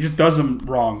 He just does them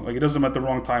wrong. Like he does them at the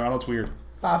wrong time. I know it's weird.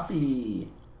 Poppy.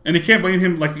 And you can't blame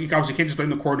him. Like, you obviously can't just blame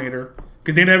the coordinator.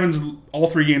 Because Dane Evans, all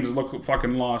 3 games, has looked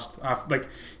fucking lost. Like,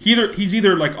 he's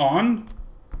either, like, on,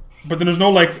 but then there's no,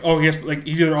 like, oh, he's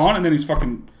either on and then he's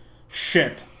fucking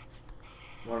shit.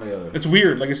 One or the other. It's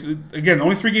weird. Like, it's, again,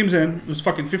 only 3 games in. There's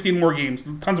fucking 15 more games.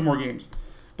 Tons of more games.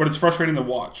 But it's frustrating to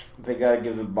watch. They gotta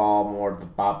give the ball more to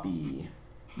Poppy.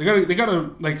 They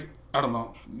gotta, like, I don't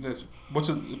know.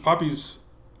 Poppy's,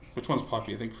 which one's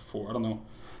Poppy? I think 4. I don't know.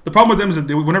 The problem with them is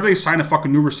that whenever they sign a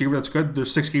fucking new receiver that's good,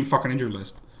 there's 6-game fucking injury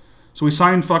list. So we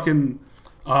signed fucking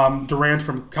Durant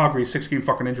from Calgary, 6-game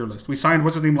fucking injury list. We signed,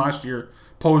 what's his name last year?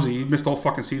 Posey. He missed the whole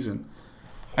fucking season.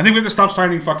 I think we have to stop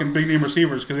signing fucking big name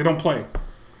receivers because they don't play.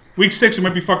 Week 6, it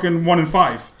might be fucking 1-5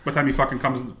 by the time he fucking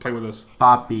comes to play with us.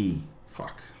 Poppy.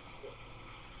 Fuck.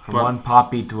 From one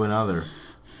Poppy to another.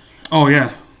 Oh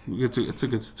yeah, it's a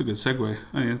good segue.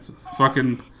 I mean, it's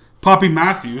fucking Poppy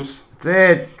Matthews. That's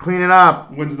it. Clean it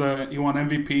up. He won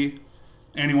MVP,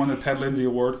 and he won the Ted Lindsay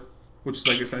Award, which is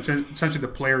like essentially the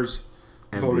players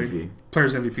voting,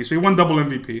 players MVP. So he won double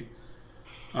MVP.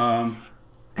 And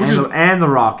the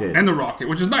Rocket. And the Rocket,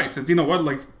 which is nice. It's, you know what,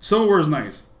 like, silverware is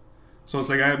nice. So it's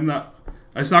like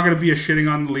it's not going to be a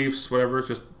shitting on the Leafs, whatever. It's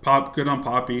just good on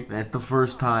Poppy. That's the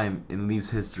first time in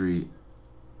Leafs history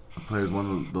a player's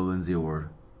won the Lindsay Award.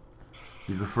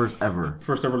 He's the first ever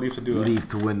Leaf to do that. Leaf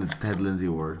to win the Ted Lindsay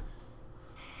Award.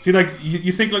 See, like,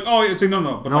 you think, like, oh, it's like,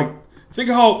 no. But, like, think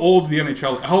of how old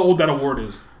how old that award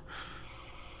is.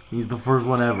 He's the first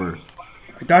one ever.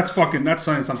 Like, that's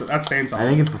saying something. That's saying something. I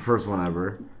think it's the first one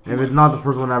ever. If it's not the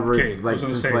first one ever, okay, it's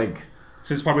like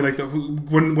since probably like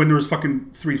when there was fucking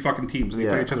 3 fucking teams and they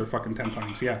play each other fucking 10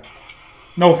 times. Yeah.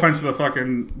 No offense to the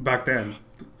fucking back then.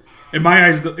 In my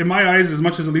eyes, as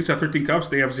much as the Leafs have 13 cups,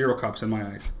 they have 0 cups in my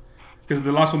eyes. Because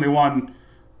the last one they won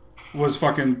was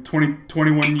fucking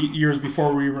 21 years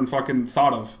before we even fucking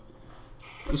thought of.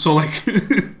 So like,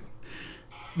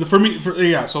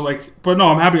 So like, but no,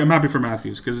 I'm happy for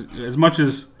Matthews because as much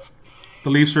as the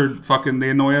Leafs are fucking, they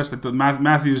annoy us. That the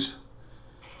Matthews.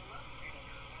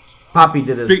 Poppy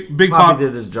did his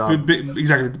did his job.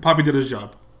 Exactly, Poppy did his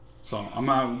job. So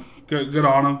I'm good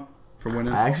on him for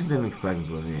winning. I actually didn't expect him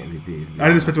to win the MVP. I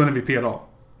didn't expect to win MVP at all.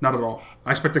 Not at all.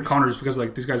 I expected Connors because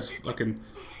like these guys fucking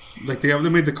like they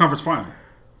made the conference final.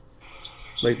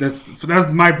 Like that's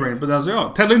my brain, but I was like,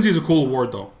 oh, Ted Lindsay's a cool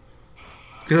award though,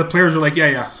 because the players are like,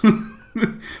 yeah.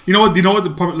 You know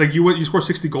what? Like you score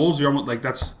 60 goals, you're almost like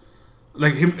that's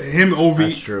like him Ovi.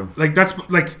 That's true. Like that's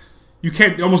like you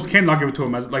almost can't not give it to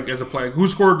him as a player. Who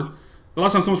scored the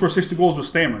last time someone scored 60 goals was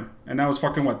Stammer, and that was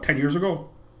fucking 10 years ago?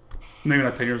 Maybe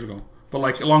not 10 years ago, but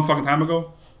like a long fucking time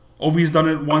ago. Ovi's done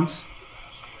it once.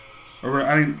 Or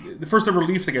I mean, the first ever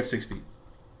Leaf to get 60.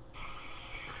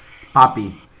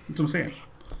 Poppy. That's what I'm saying.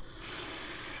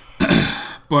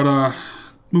 But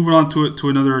moving on to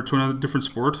another different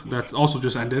sport that also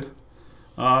just ended.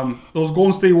 Those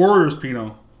Golden State Warriors,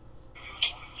 Pino.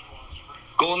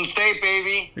 Golden State,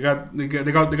 baby. They got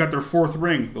their 4th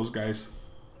ring. Those guys.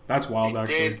 That's wild,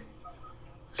 actually.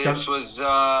 This was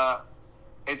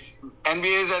it's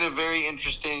NBA is at a very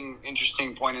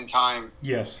interesting point in time.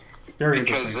 Yes, very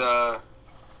interesting.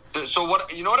 Because so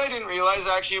what you know what I didn't realize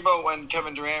actually about when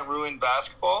Kevin Durant ruined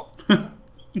basketball.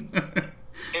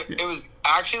 It was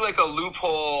actually like a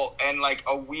loophole and like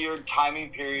a weird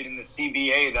timing period in the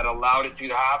CBA that allowed it to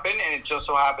happen, and it just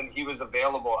so happened he was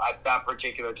available at that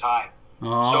particular time.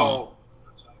 Oh.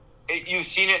 So you've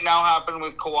seen it now happen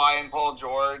with Kawhi and Paul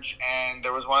George, and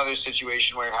there was one other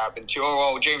situation where it happened too.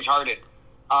 Oh, James Harden.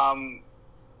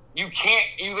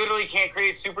 You literally can't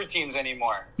create super teams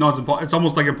anymore. No, it's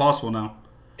almost like impossible now.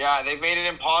 Yeah, they've made it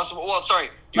impossible. Well, sorry.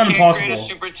 Not can't impossible. Create a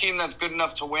super team that's good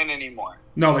enough to win anymore.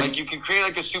 No, like you can create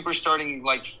like a super starting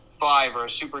like 5 or a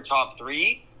super top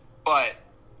 3, but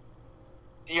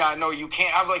yeah, no, you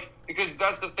can't have like, because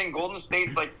that's the thing. Golden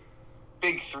State's like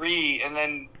big 3, and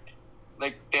then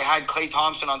like they had Klay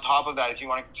Thompson on top of that if you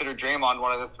want to consider Draymond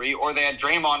one of the 3, or they had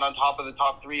Draymond on top of the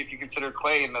top 3 if you consider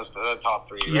Klay in the top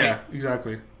 3. Right? Yeah,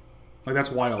 exactly. Like that's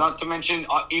wild. Not to mention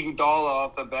Iguodala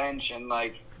off the bench and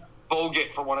like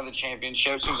Bogut for one of the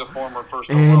championships, who's a former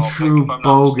first overall pick, if I'm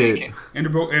not mistaken.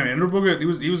 Andrew Bogut, he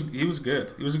was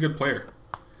good. He was a good player.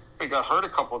 He got hurt a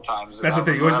couple of times. That's the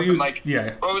thing. It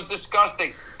was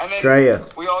disgusting. And then Australia.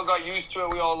 We all got used to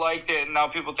it. We all liked it, and now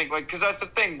people think like, because that's the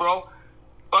thing, bro.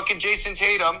 Fucking Jason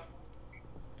Tatum.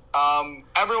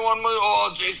 Everyone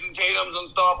was, Jason Tatum's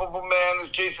unstoppable, man. This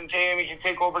Jason Tatum, he can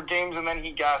take over games, and then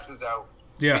he gasses out.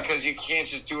 Yeah. Because you can't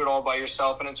just do it all by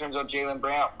yourself. And it turns out Jaylen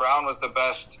Brown was the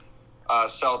best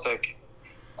Celtic.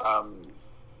 And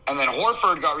then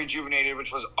Horford got rejuvenated,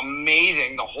 which was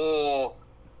amazing. The whole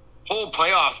whole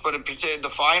playoffs, but in the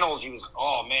finals, he was,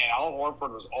 oh man, Al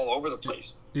Horford was all over the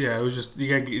place. Yeah, it was just,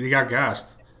 he got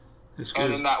gassed.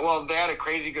 And in that, well, they had a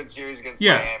crazy good series against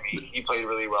Miami. He played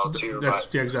really well too.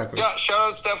 Yeah, exactly. Yeah, shout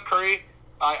out Steph Curry.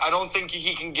 I don't think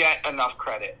he can get enough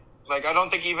credit. Like, I don't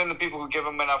think even the people who give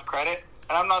him enough credit,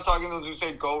 and I'm not talking those who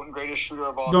say GOAT and greatest shooter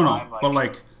of all time. No, but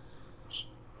like,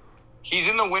 he's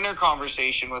in the winner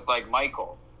conversation with like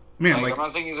Michael. Man, I'm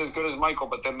not saying he's as good as Michael,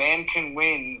 but the man can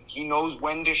win. He knows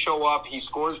when to show up. He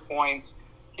scores points.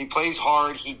 He plays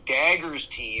hard. He daggers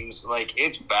teams. Like,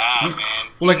 it's bad, man.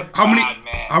 Well, like, how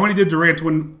many did Durant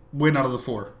win out of the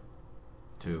 4?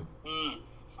 2.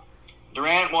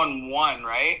 Durant won 1,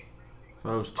 right?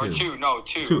 That was 2. Or 2. No,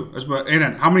 2. 2. And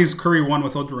then, how many has Curry won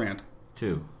without Durant?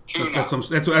 2. That's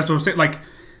what I'm saying. Like,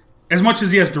 as much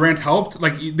as, yes, Durant helped,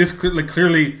 like, this, like,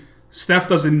 clearly, Steph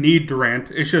doesn't need Durant.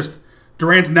 It's just,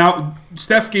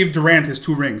 Steph gave Durant his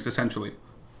 2 rings, essentially.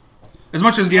 As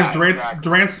much as, yes,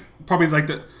 Durant's probably, like,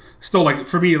 still, like,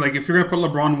 for me, like, if you're going to put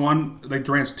LeBron 1, like,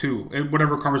 Durant's 2,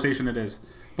 whatever conversation it is.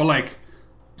 But, like,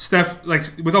 Steph, like,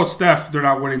 without Steph, they're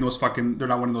not winning those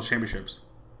championships.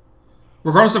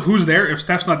 Regardless of who's there, if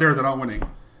Steph's not there, they're not winning.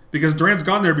 Because Durant's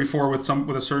gone there before with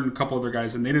a certain couple other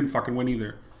guys, and they didn't fucking win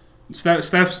either.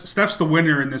 Steph's the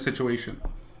winner in this situation.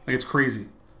 Like, it's crazy.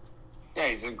 Yeah,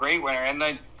 he's a great winner, and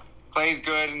like, plays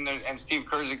good, and Steve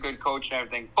Kerr's a good coach and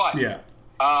everything. But yeah,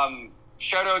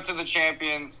 shout out to the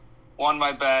champions. Won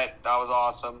my bet. That was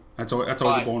awesome. That's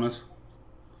always a bonus.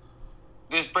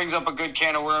 This brings up a good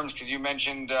can of worms because you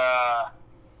mentioned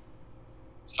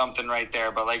something right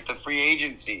there, but like the free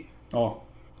agency. Oh.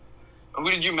 Who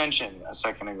did you mention a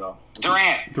second ago?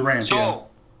 Durant. So, yeah.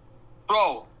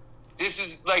 Bro, this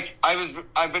is like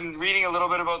I've been reading a little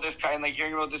bit about this guy and like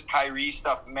hearing about this Kyrie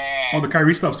stuff, man. Oh, the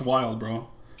Kyrie stuff's wild, bro.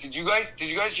 Did you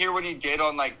guys hear what he did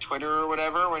on like Twitter or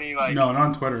whatever when he like? No, not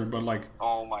on Twitter, but like.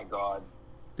 Oh my god.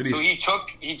 So he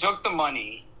took the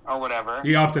money or whatever.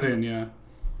 He opted in, yeah.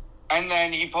 And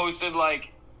then he posted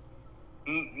like,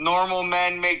 normal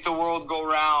men make the world go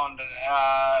round.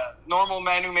 Normal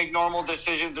men who make normal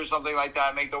decisions or something like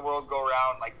that make the world go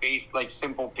round. Like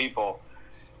simple people.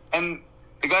 And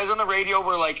the guys on the radio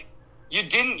were like, you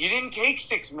didn't take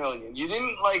 $6 million. You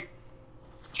didn't like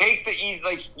take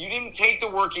you didn't take the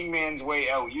working man's way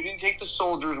out. You didn't take the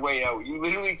soldier's way out. You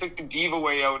literally took the diva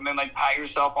way out and then like pat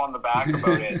yourself on the back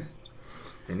about it.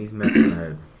 And he's messing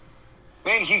ahead.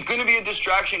 Man, he's going to be a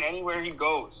distraction anywhere he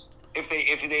goes. If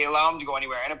they allow him to go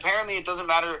anywhere. And apparently it doesn't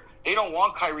matter. They don't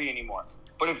want Kyrie anymore.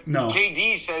 But if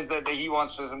KD says that he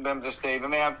wants them to stay, then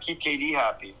they have to keep KD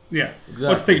happy. Yeah. Exactly.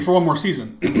 Let's stay for one more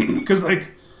season. Because,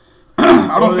 like,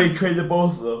 I don't think... they traded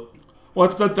both, though. Well,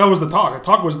 that was the talk. The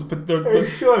talk was...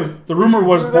 The rumor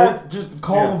was both... Just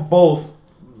call them both.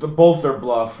 Both their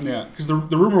bluff. Yeah. Because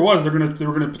the rumor was they were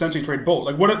gonna potentially trade both.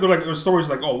 Like, what if... There's stories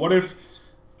like, oh, what if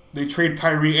they trade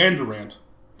Kyrie and Durant?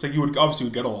 It's like you would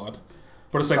get a lot.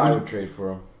 But it's like Masai would trade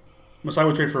for him. Masai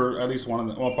would trade for at least one of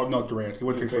them. Well, not Durant. He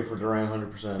would trade for Durant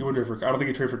 100%. He would trade for. I don't think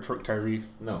he'd trade for Kyrie.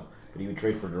 No, but he would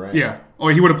trade for Durant. Yeah. Oh,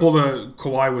 he would have pulled a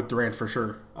Kawhi with Durant for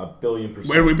sure.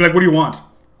 1,000,000,000%. And we'd be like, "What do you want?"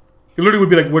 He literally would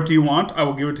be like, "What do you want? I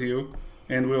will give it to you."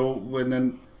 And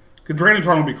then, because Durant and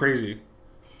Toronto would be crazy.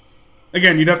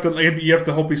 Again, you have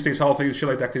to hope he stays healthy and shit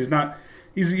like that because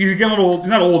he's getting a little old. He's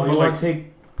not old, but like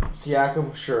take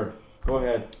Siakam, sure, go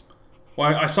ahead.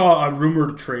 Well, I saw a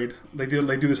rumored trade. They do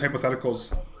this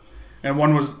hypotheticals, and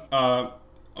one was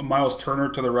Miles Turner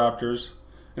to the Raptors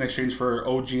in exchange for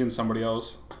OG and somebody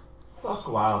else. Fuck,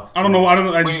 wow. I don't know. I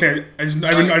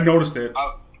noticed it.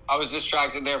 I was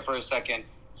distracted there for a second.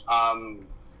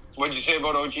 What did you say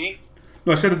about OG?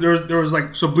 No, I said that there was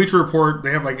like, so Bleacher Report,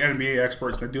 they have like NBA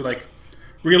experts that do like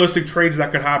realistic trades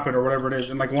that could happen or whatever it is,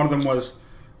 and like one of them was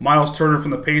Miles Turner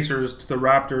from the Pacers to the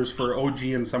Raptors for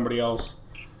OG and somebody else.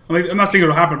 I'm not saying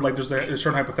it'll happen, but like there's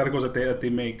certain hypotheticals that they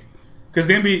make. Because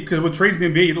with trades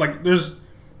in the NBA, like there's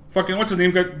fucking, what's his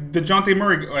name? DeJounte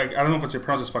Murray. Like, I don't know if it's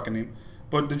pronounced his fucking name,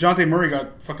 but DeJounte Murray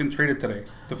got fucking traded today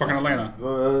to fucking Atlanta.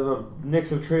 The Knicks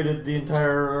have traded the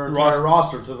entire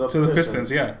roster to the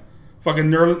Pistons. Yeah,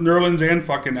 fucking Nerlens and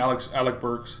fucking Alec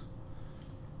Burks.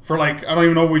 For like, I don't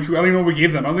even know what we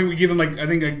gave them. I don't think we gave them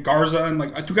like Garza and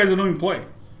like 2 guys that don't even play.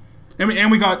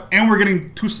 And we're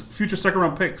getting 2 future second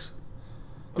round picks.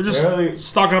 They're just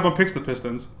stocking up on picks, the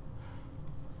Pistons.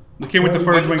 They can't wait to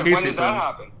fire Dwayne Casey. When did that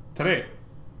happen? Today.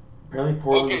 Apparently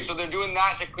Portland. Okay, so they're doing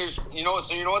that to clear. You know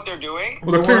what they're doing?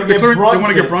 Well, they want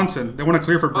to get Brunson. They want to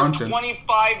clear for Brunson.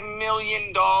 $25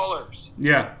 million.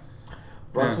 Yeah.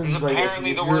 Brunson's is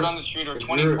apparently the word on the street, or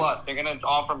 20 plus. They're going to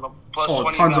offer him plus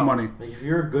 20. Tons of money. Like if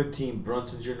you're a good team,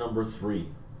 Brunson's your number 3.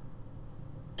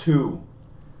 2.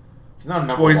 He's not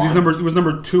number one. He was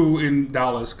number 2 in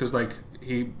Dallas because like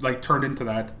he like turned into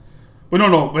that. But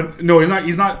no,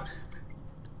 he's not.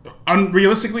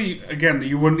 Unrealistically, again,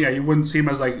 you wouldn't see him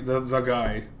as like the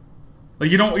guy.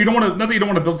 Like you don't want to. Not that you don't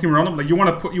want to build a team around him. Like you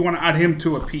want to add him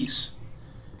to a piece.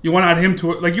 You want to add him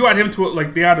to it. Like you add him to it.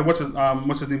 Like they added what's his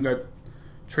name got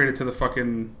traded to the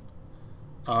fucking.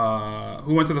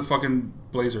 Who went to the fucking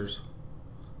Blazers?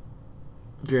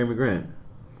 Jeremy Grant.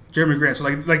 So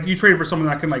like you traded for someone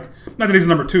that can like, not that he's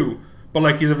number 2, but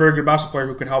like he's a very good basketball player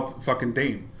who can help fucking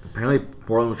Dame. Apparently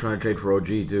Portland was trying to trade for OG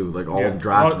too, like all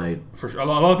draft night. For sure, a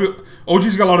lot of people.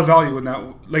 OG's got a lot of value in that.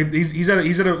 Like he's at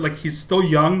a like he's still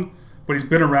young, but he's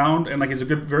been around and like he's a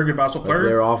very good basketball player.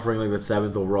 They're offering like the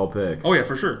 7th overall pick. Oh yeah,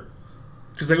 for sure.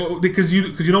 Because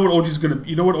you know what OG's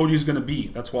gonna be.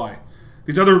 That's why.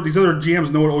 These other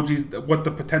GMs know what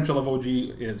the potential of OG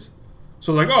is.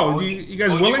 So like, you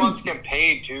guys willing? He wants to get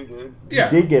paid too, dude.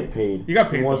 Yeah, he did get paid. He got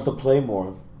paid. He wants to play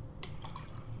more.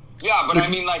 Yeah, but I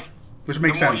mean, like, which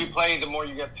makes sense. The more you play, the more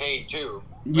you get paid too.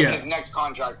 Yeah. His next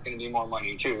contract is going to be more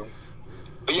money too.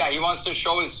 But yeah, he wants to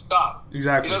show his stuff.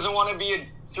 Exactly. He doesn't want to be a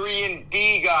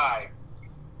 3-and-D guy.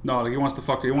 No, he wants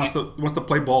to He wants to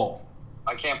play ball.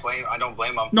 I don't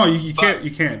blame him. No, you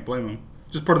can't blame him.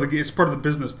 It's part of the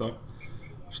business though.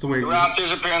 Just the way the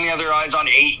Raptors apparently have their eyes on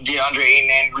DeAndre Ayton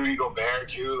and Rudy Gobert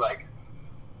too. Like,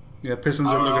 yeah, Pistons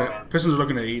are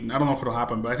looking at Ayton. I don't know if it'll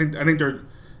happen, but I think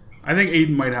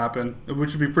Ayton might happen,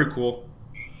 which would be pretty cool.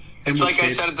 It's like I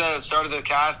said at the start of the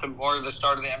cast or the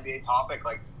start of the NBA topic.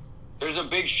 Like, there's a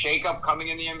big shakeup coming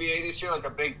in the NBA this year, like a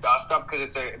big dust up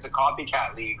because it's a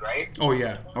copycat league, right? Oh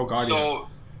yeah. Oh god. So,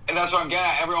 and that's what I'm getting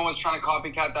at. Everyone was trying to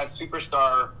copycat that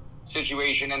superstar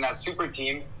situation and that super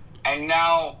team, and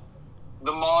now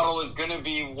the model is going to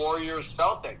be Warriors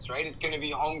Celtics, right? It's going to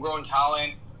be homegrown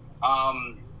talent,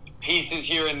 pieces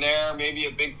here and there, maybe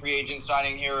a big free agent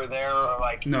signing here or there, or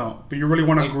like. No, but you really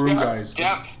want to groom guys.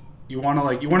 Depth. You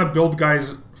want to build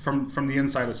guys from the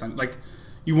inside of something. Like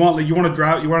you want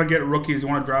to get rookies. You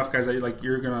want to draft guys that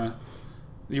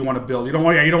you want to build.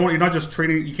 You're not just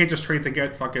trading. You can't just trade to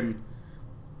get fucking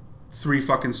 3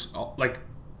 fucking like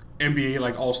NBA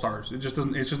like all-stars. It's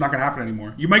just not gonna happen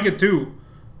anymore. You might get 2.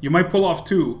 You might pull off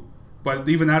 2, but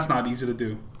even that's not easy to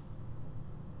do.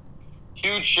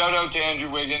 Huge shout out to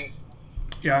Andrew Wiggins.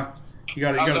 Yeah, you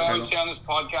got it. As I always say on this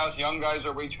podcast, young guys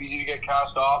are way too easy to get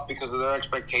cast off because of their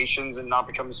expectations and not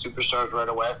becoming superstars right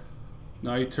away.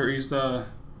 No, he's a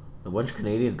bunch of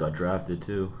Canadians got drafted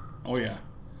too. Oh yeah,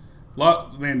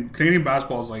 Canadian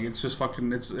basketball is like it's just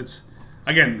fucking it's.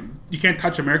 Again, you can't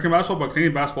touch American basketball, but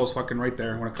Canadian basketball is fucking right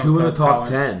there when it comes 2 to in the top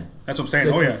talent. 10. That's what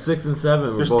I'm saying. 6 and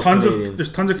 7. There's tons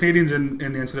of Canadians in the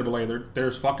NCAA.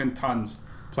 There's fucking tons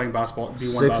playing basketball. D1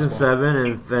 6 basketball. and 7,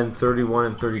 and then 31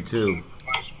 and 32.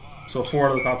 So 4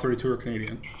 out of the top 32 are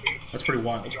Canadian. That's pretty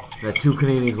wild. That 2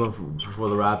 Canadians went before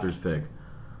the Raptors pick.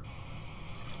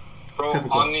 Bro,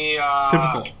 Typical. on the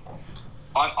Typical.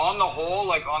 On the whole,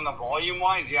 like on the volume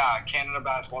wise, yeah, Canada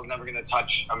basketball is never going to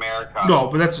touch America. No,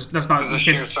 but that's not the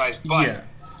sheer size. But yeah.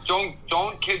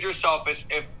 don't kid yourself.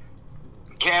 If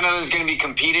Canada is going to be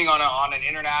competing on an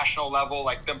international level,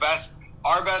 like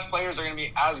our best players are going to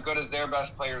be as good as their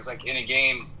best players, like in a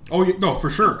game. Oh yeah, no, for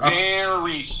sure.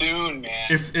 Very soon,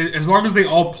 man. As long as they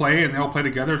all play and they all play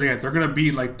together, they're going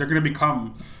to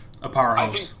become a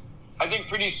powerhouse. I think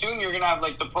pretty soon you're gonna have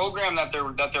like the program that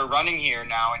they're running here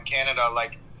now in Canada.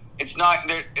 Like, it's not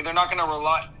they're not gonna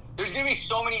rely. There's gonna be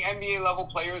so many NBA level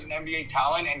players and NBA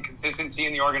talent and consistency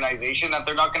in the organization that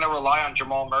they're not gonna rely on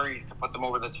Jamal Murray's to put them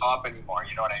over the top anymore.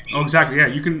 You know what I mean? Oh, exactly. Yeah,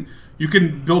 you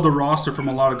can build a roster from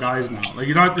a lot of guys now. Like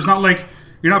it's not like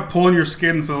you're not pulling your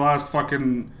skin for the last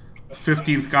fucking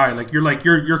 15th guy. Like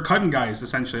you're cutting guys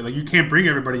essentially. Like you can't bring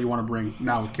everybody you want to bring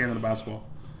now with Canada basketball.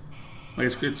 Like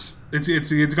it's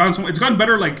gotten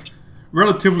better like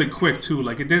relatively quick too.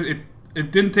 Like it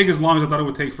didn't take as long as I thought it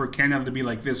would take for Canada to be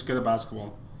like this good at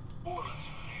basketball.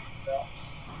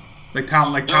 Like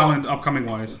talent upcoming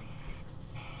wise.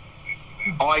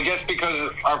 Oh, I guess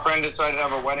because our friend decided to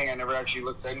have a wedding, I never actually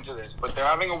looked into this. But they're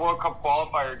having a World Cup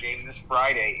qualifier game this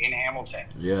Friday in Hamilton.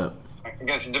 Yeah.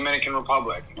 Against the Dominican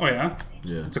Republic. Oh yeah.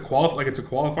 Yeah. It's a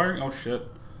qualifier. Oh shit.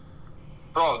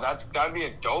 Bro, that'd be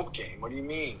a dope game. What do you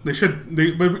mean? They should.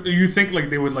 But you think like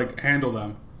they would like handle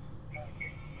them?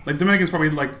 Like Dominican's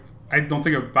probably like I don't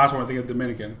think of basketball. I think of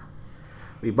Dominican.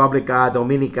 Republica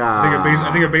Dominica.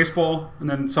 I think of baseball and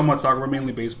then somewhat soccer, but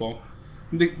mainly baseball.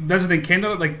 That's the thing.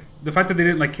 Canada, like the fact that they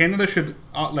didn't like Canada should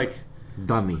like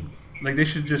dummy. Like they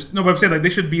should just no, but I'm saying like they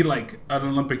should be like an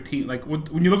Olympic team. Like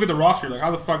when you look at the roster, like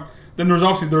how the fuck? Then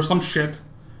there's some shit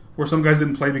where some guys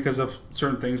didn't play because of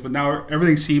certain things, but now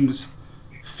everything seems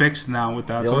fixed now with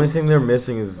that. The only thing they're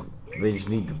missing is they just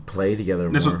need to play together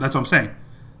more. That's what I'm saying.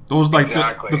 Those like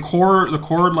Exactly. the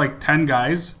core like 10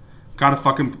 guys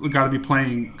gotta be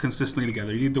playing consistently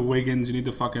together. You need the Wiggins, you need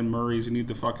the fucking Murrays, you need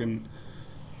the fucking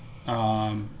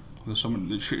there's someone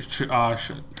what's his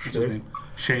name?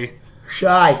 Shy.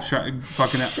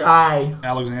 Fucking Shy.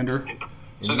 Alexander.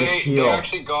 So they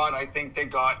actually got, I think they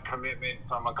got commitment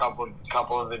from a couple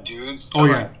of the dudes to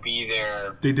like be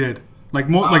there. They did. Like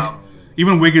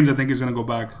even Wiggins, I think, is gonna go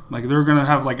back. Like they're gonna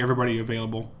have like everybody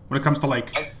available when it comes to like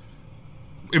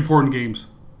important games.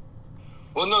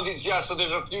 Well, no, so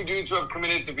there's a few dudes who have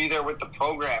committed to be there with the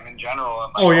program in general,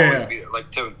 and like, be there, like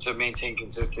to maintain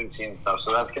consistency and stuff.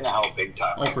 So that's gonna help big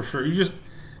time. Oh, for sure.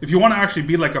 If you want to actually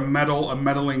be like a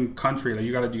meddling country, like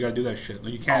you gotta do that shit.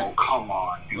 Like you can't. Oh, come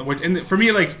on. And for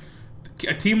me, like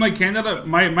a team like Canada,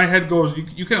 my head goes,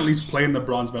 you can at least play in the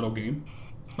bronze medal game,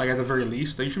 like at the very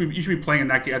least. Like, you should be playing in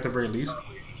that game at the very least.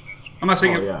 I'm not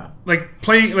saying like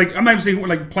playing, like I'm not even saying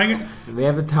like playing it. They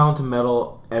have the talent to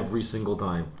medal every single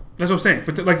time. That's what I'm saying.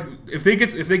 But like if they get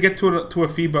to a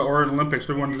FIBA or an Olympics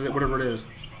or whatever it is,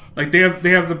 like they have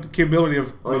the capability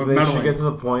of they medaling. should get to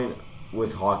the point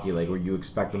with hockey, like where you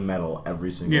expect a medal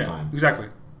every single time. Yeah, exactly.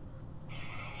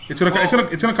 It's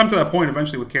gonna come to that point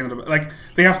eventually with Canada. Like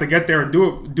they have to get there and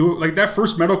do it like that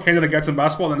first medal Canada gets in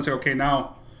basketball. Then it's like, okay,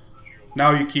 now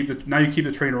you keep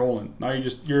the train rolling. Now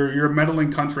you're a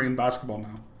medaling country in basketball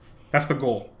now. That's the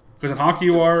goal. Because in hockey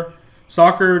you are.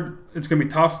 Soccer, it's gonna be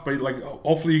tough, but like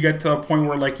hopefully you get to a point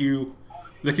where like you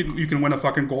can win a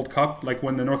fucking gold cup, like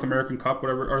win the North American Cup,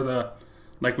 whatever, or the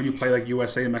like when you play like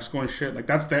USA and Mexico and shit. Like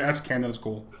that's Canada's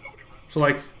goal. So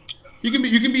like you can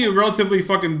be a relatively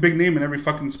fucking big name in every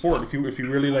fucking sport if you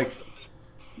really like.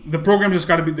 The program's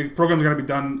gotta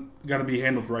be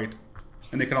handled right,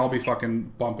 and they can all be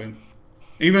fucking bumping.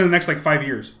 Even in the next like 5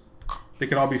 years, they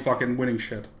could all be fucking winning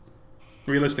shit.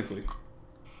 Realistically,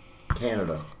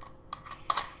 Canada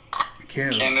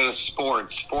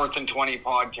Sports, 4th and 20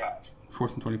 podcast.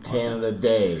 4th and 20 podcast. Canada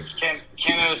Day.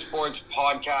 Canada Sports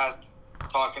podcast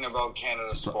talking about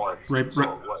Canada sports. Right.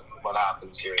 What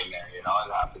happens here and there, it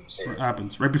happens here. It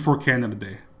happens right before Canada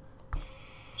Day.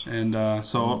 And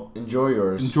so enjoy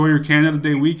yours. Enjoy your Canada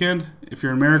Day weekend. If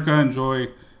you're in America, enjoy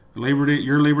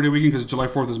your Labor Day weekend because July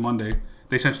 4th is Monday.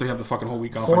 They essentially have the fucking whole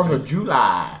week off. 4th of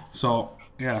July. So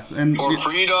yes, and for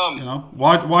freedom.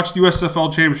 Watch the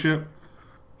USFL championship.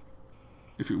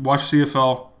 If you watch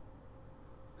CFL,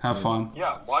 have fun.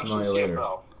 Yeah, watch the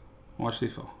CFL. Watch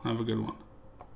CFL. Have a good one.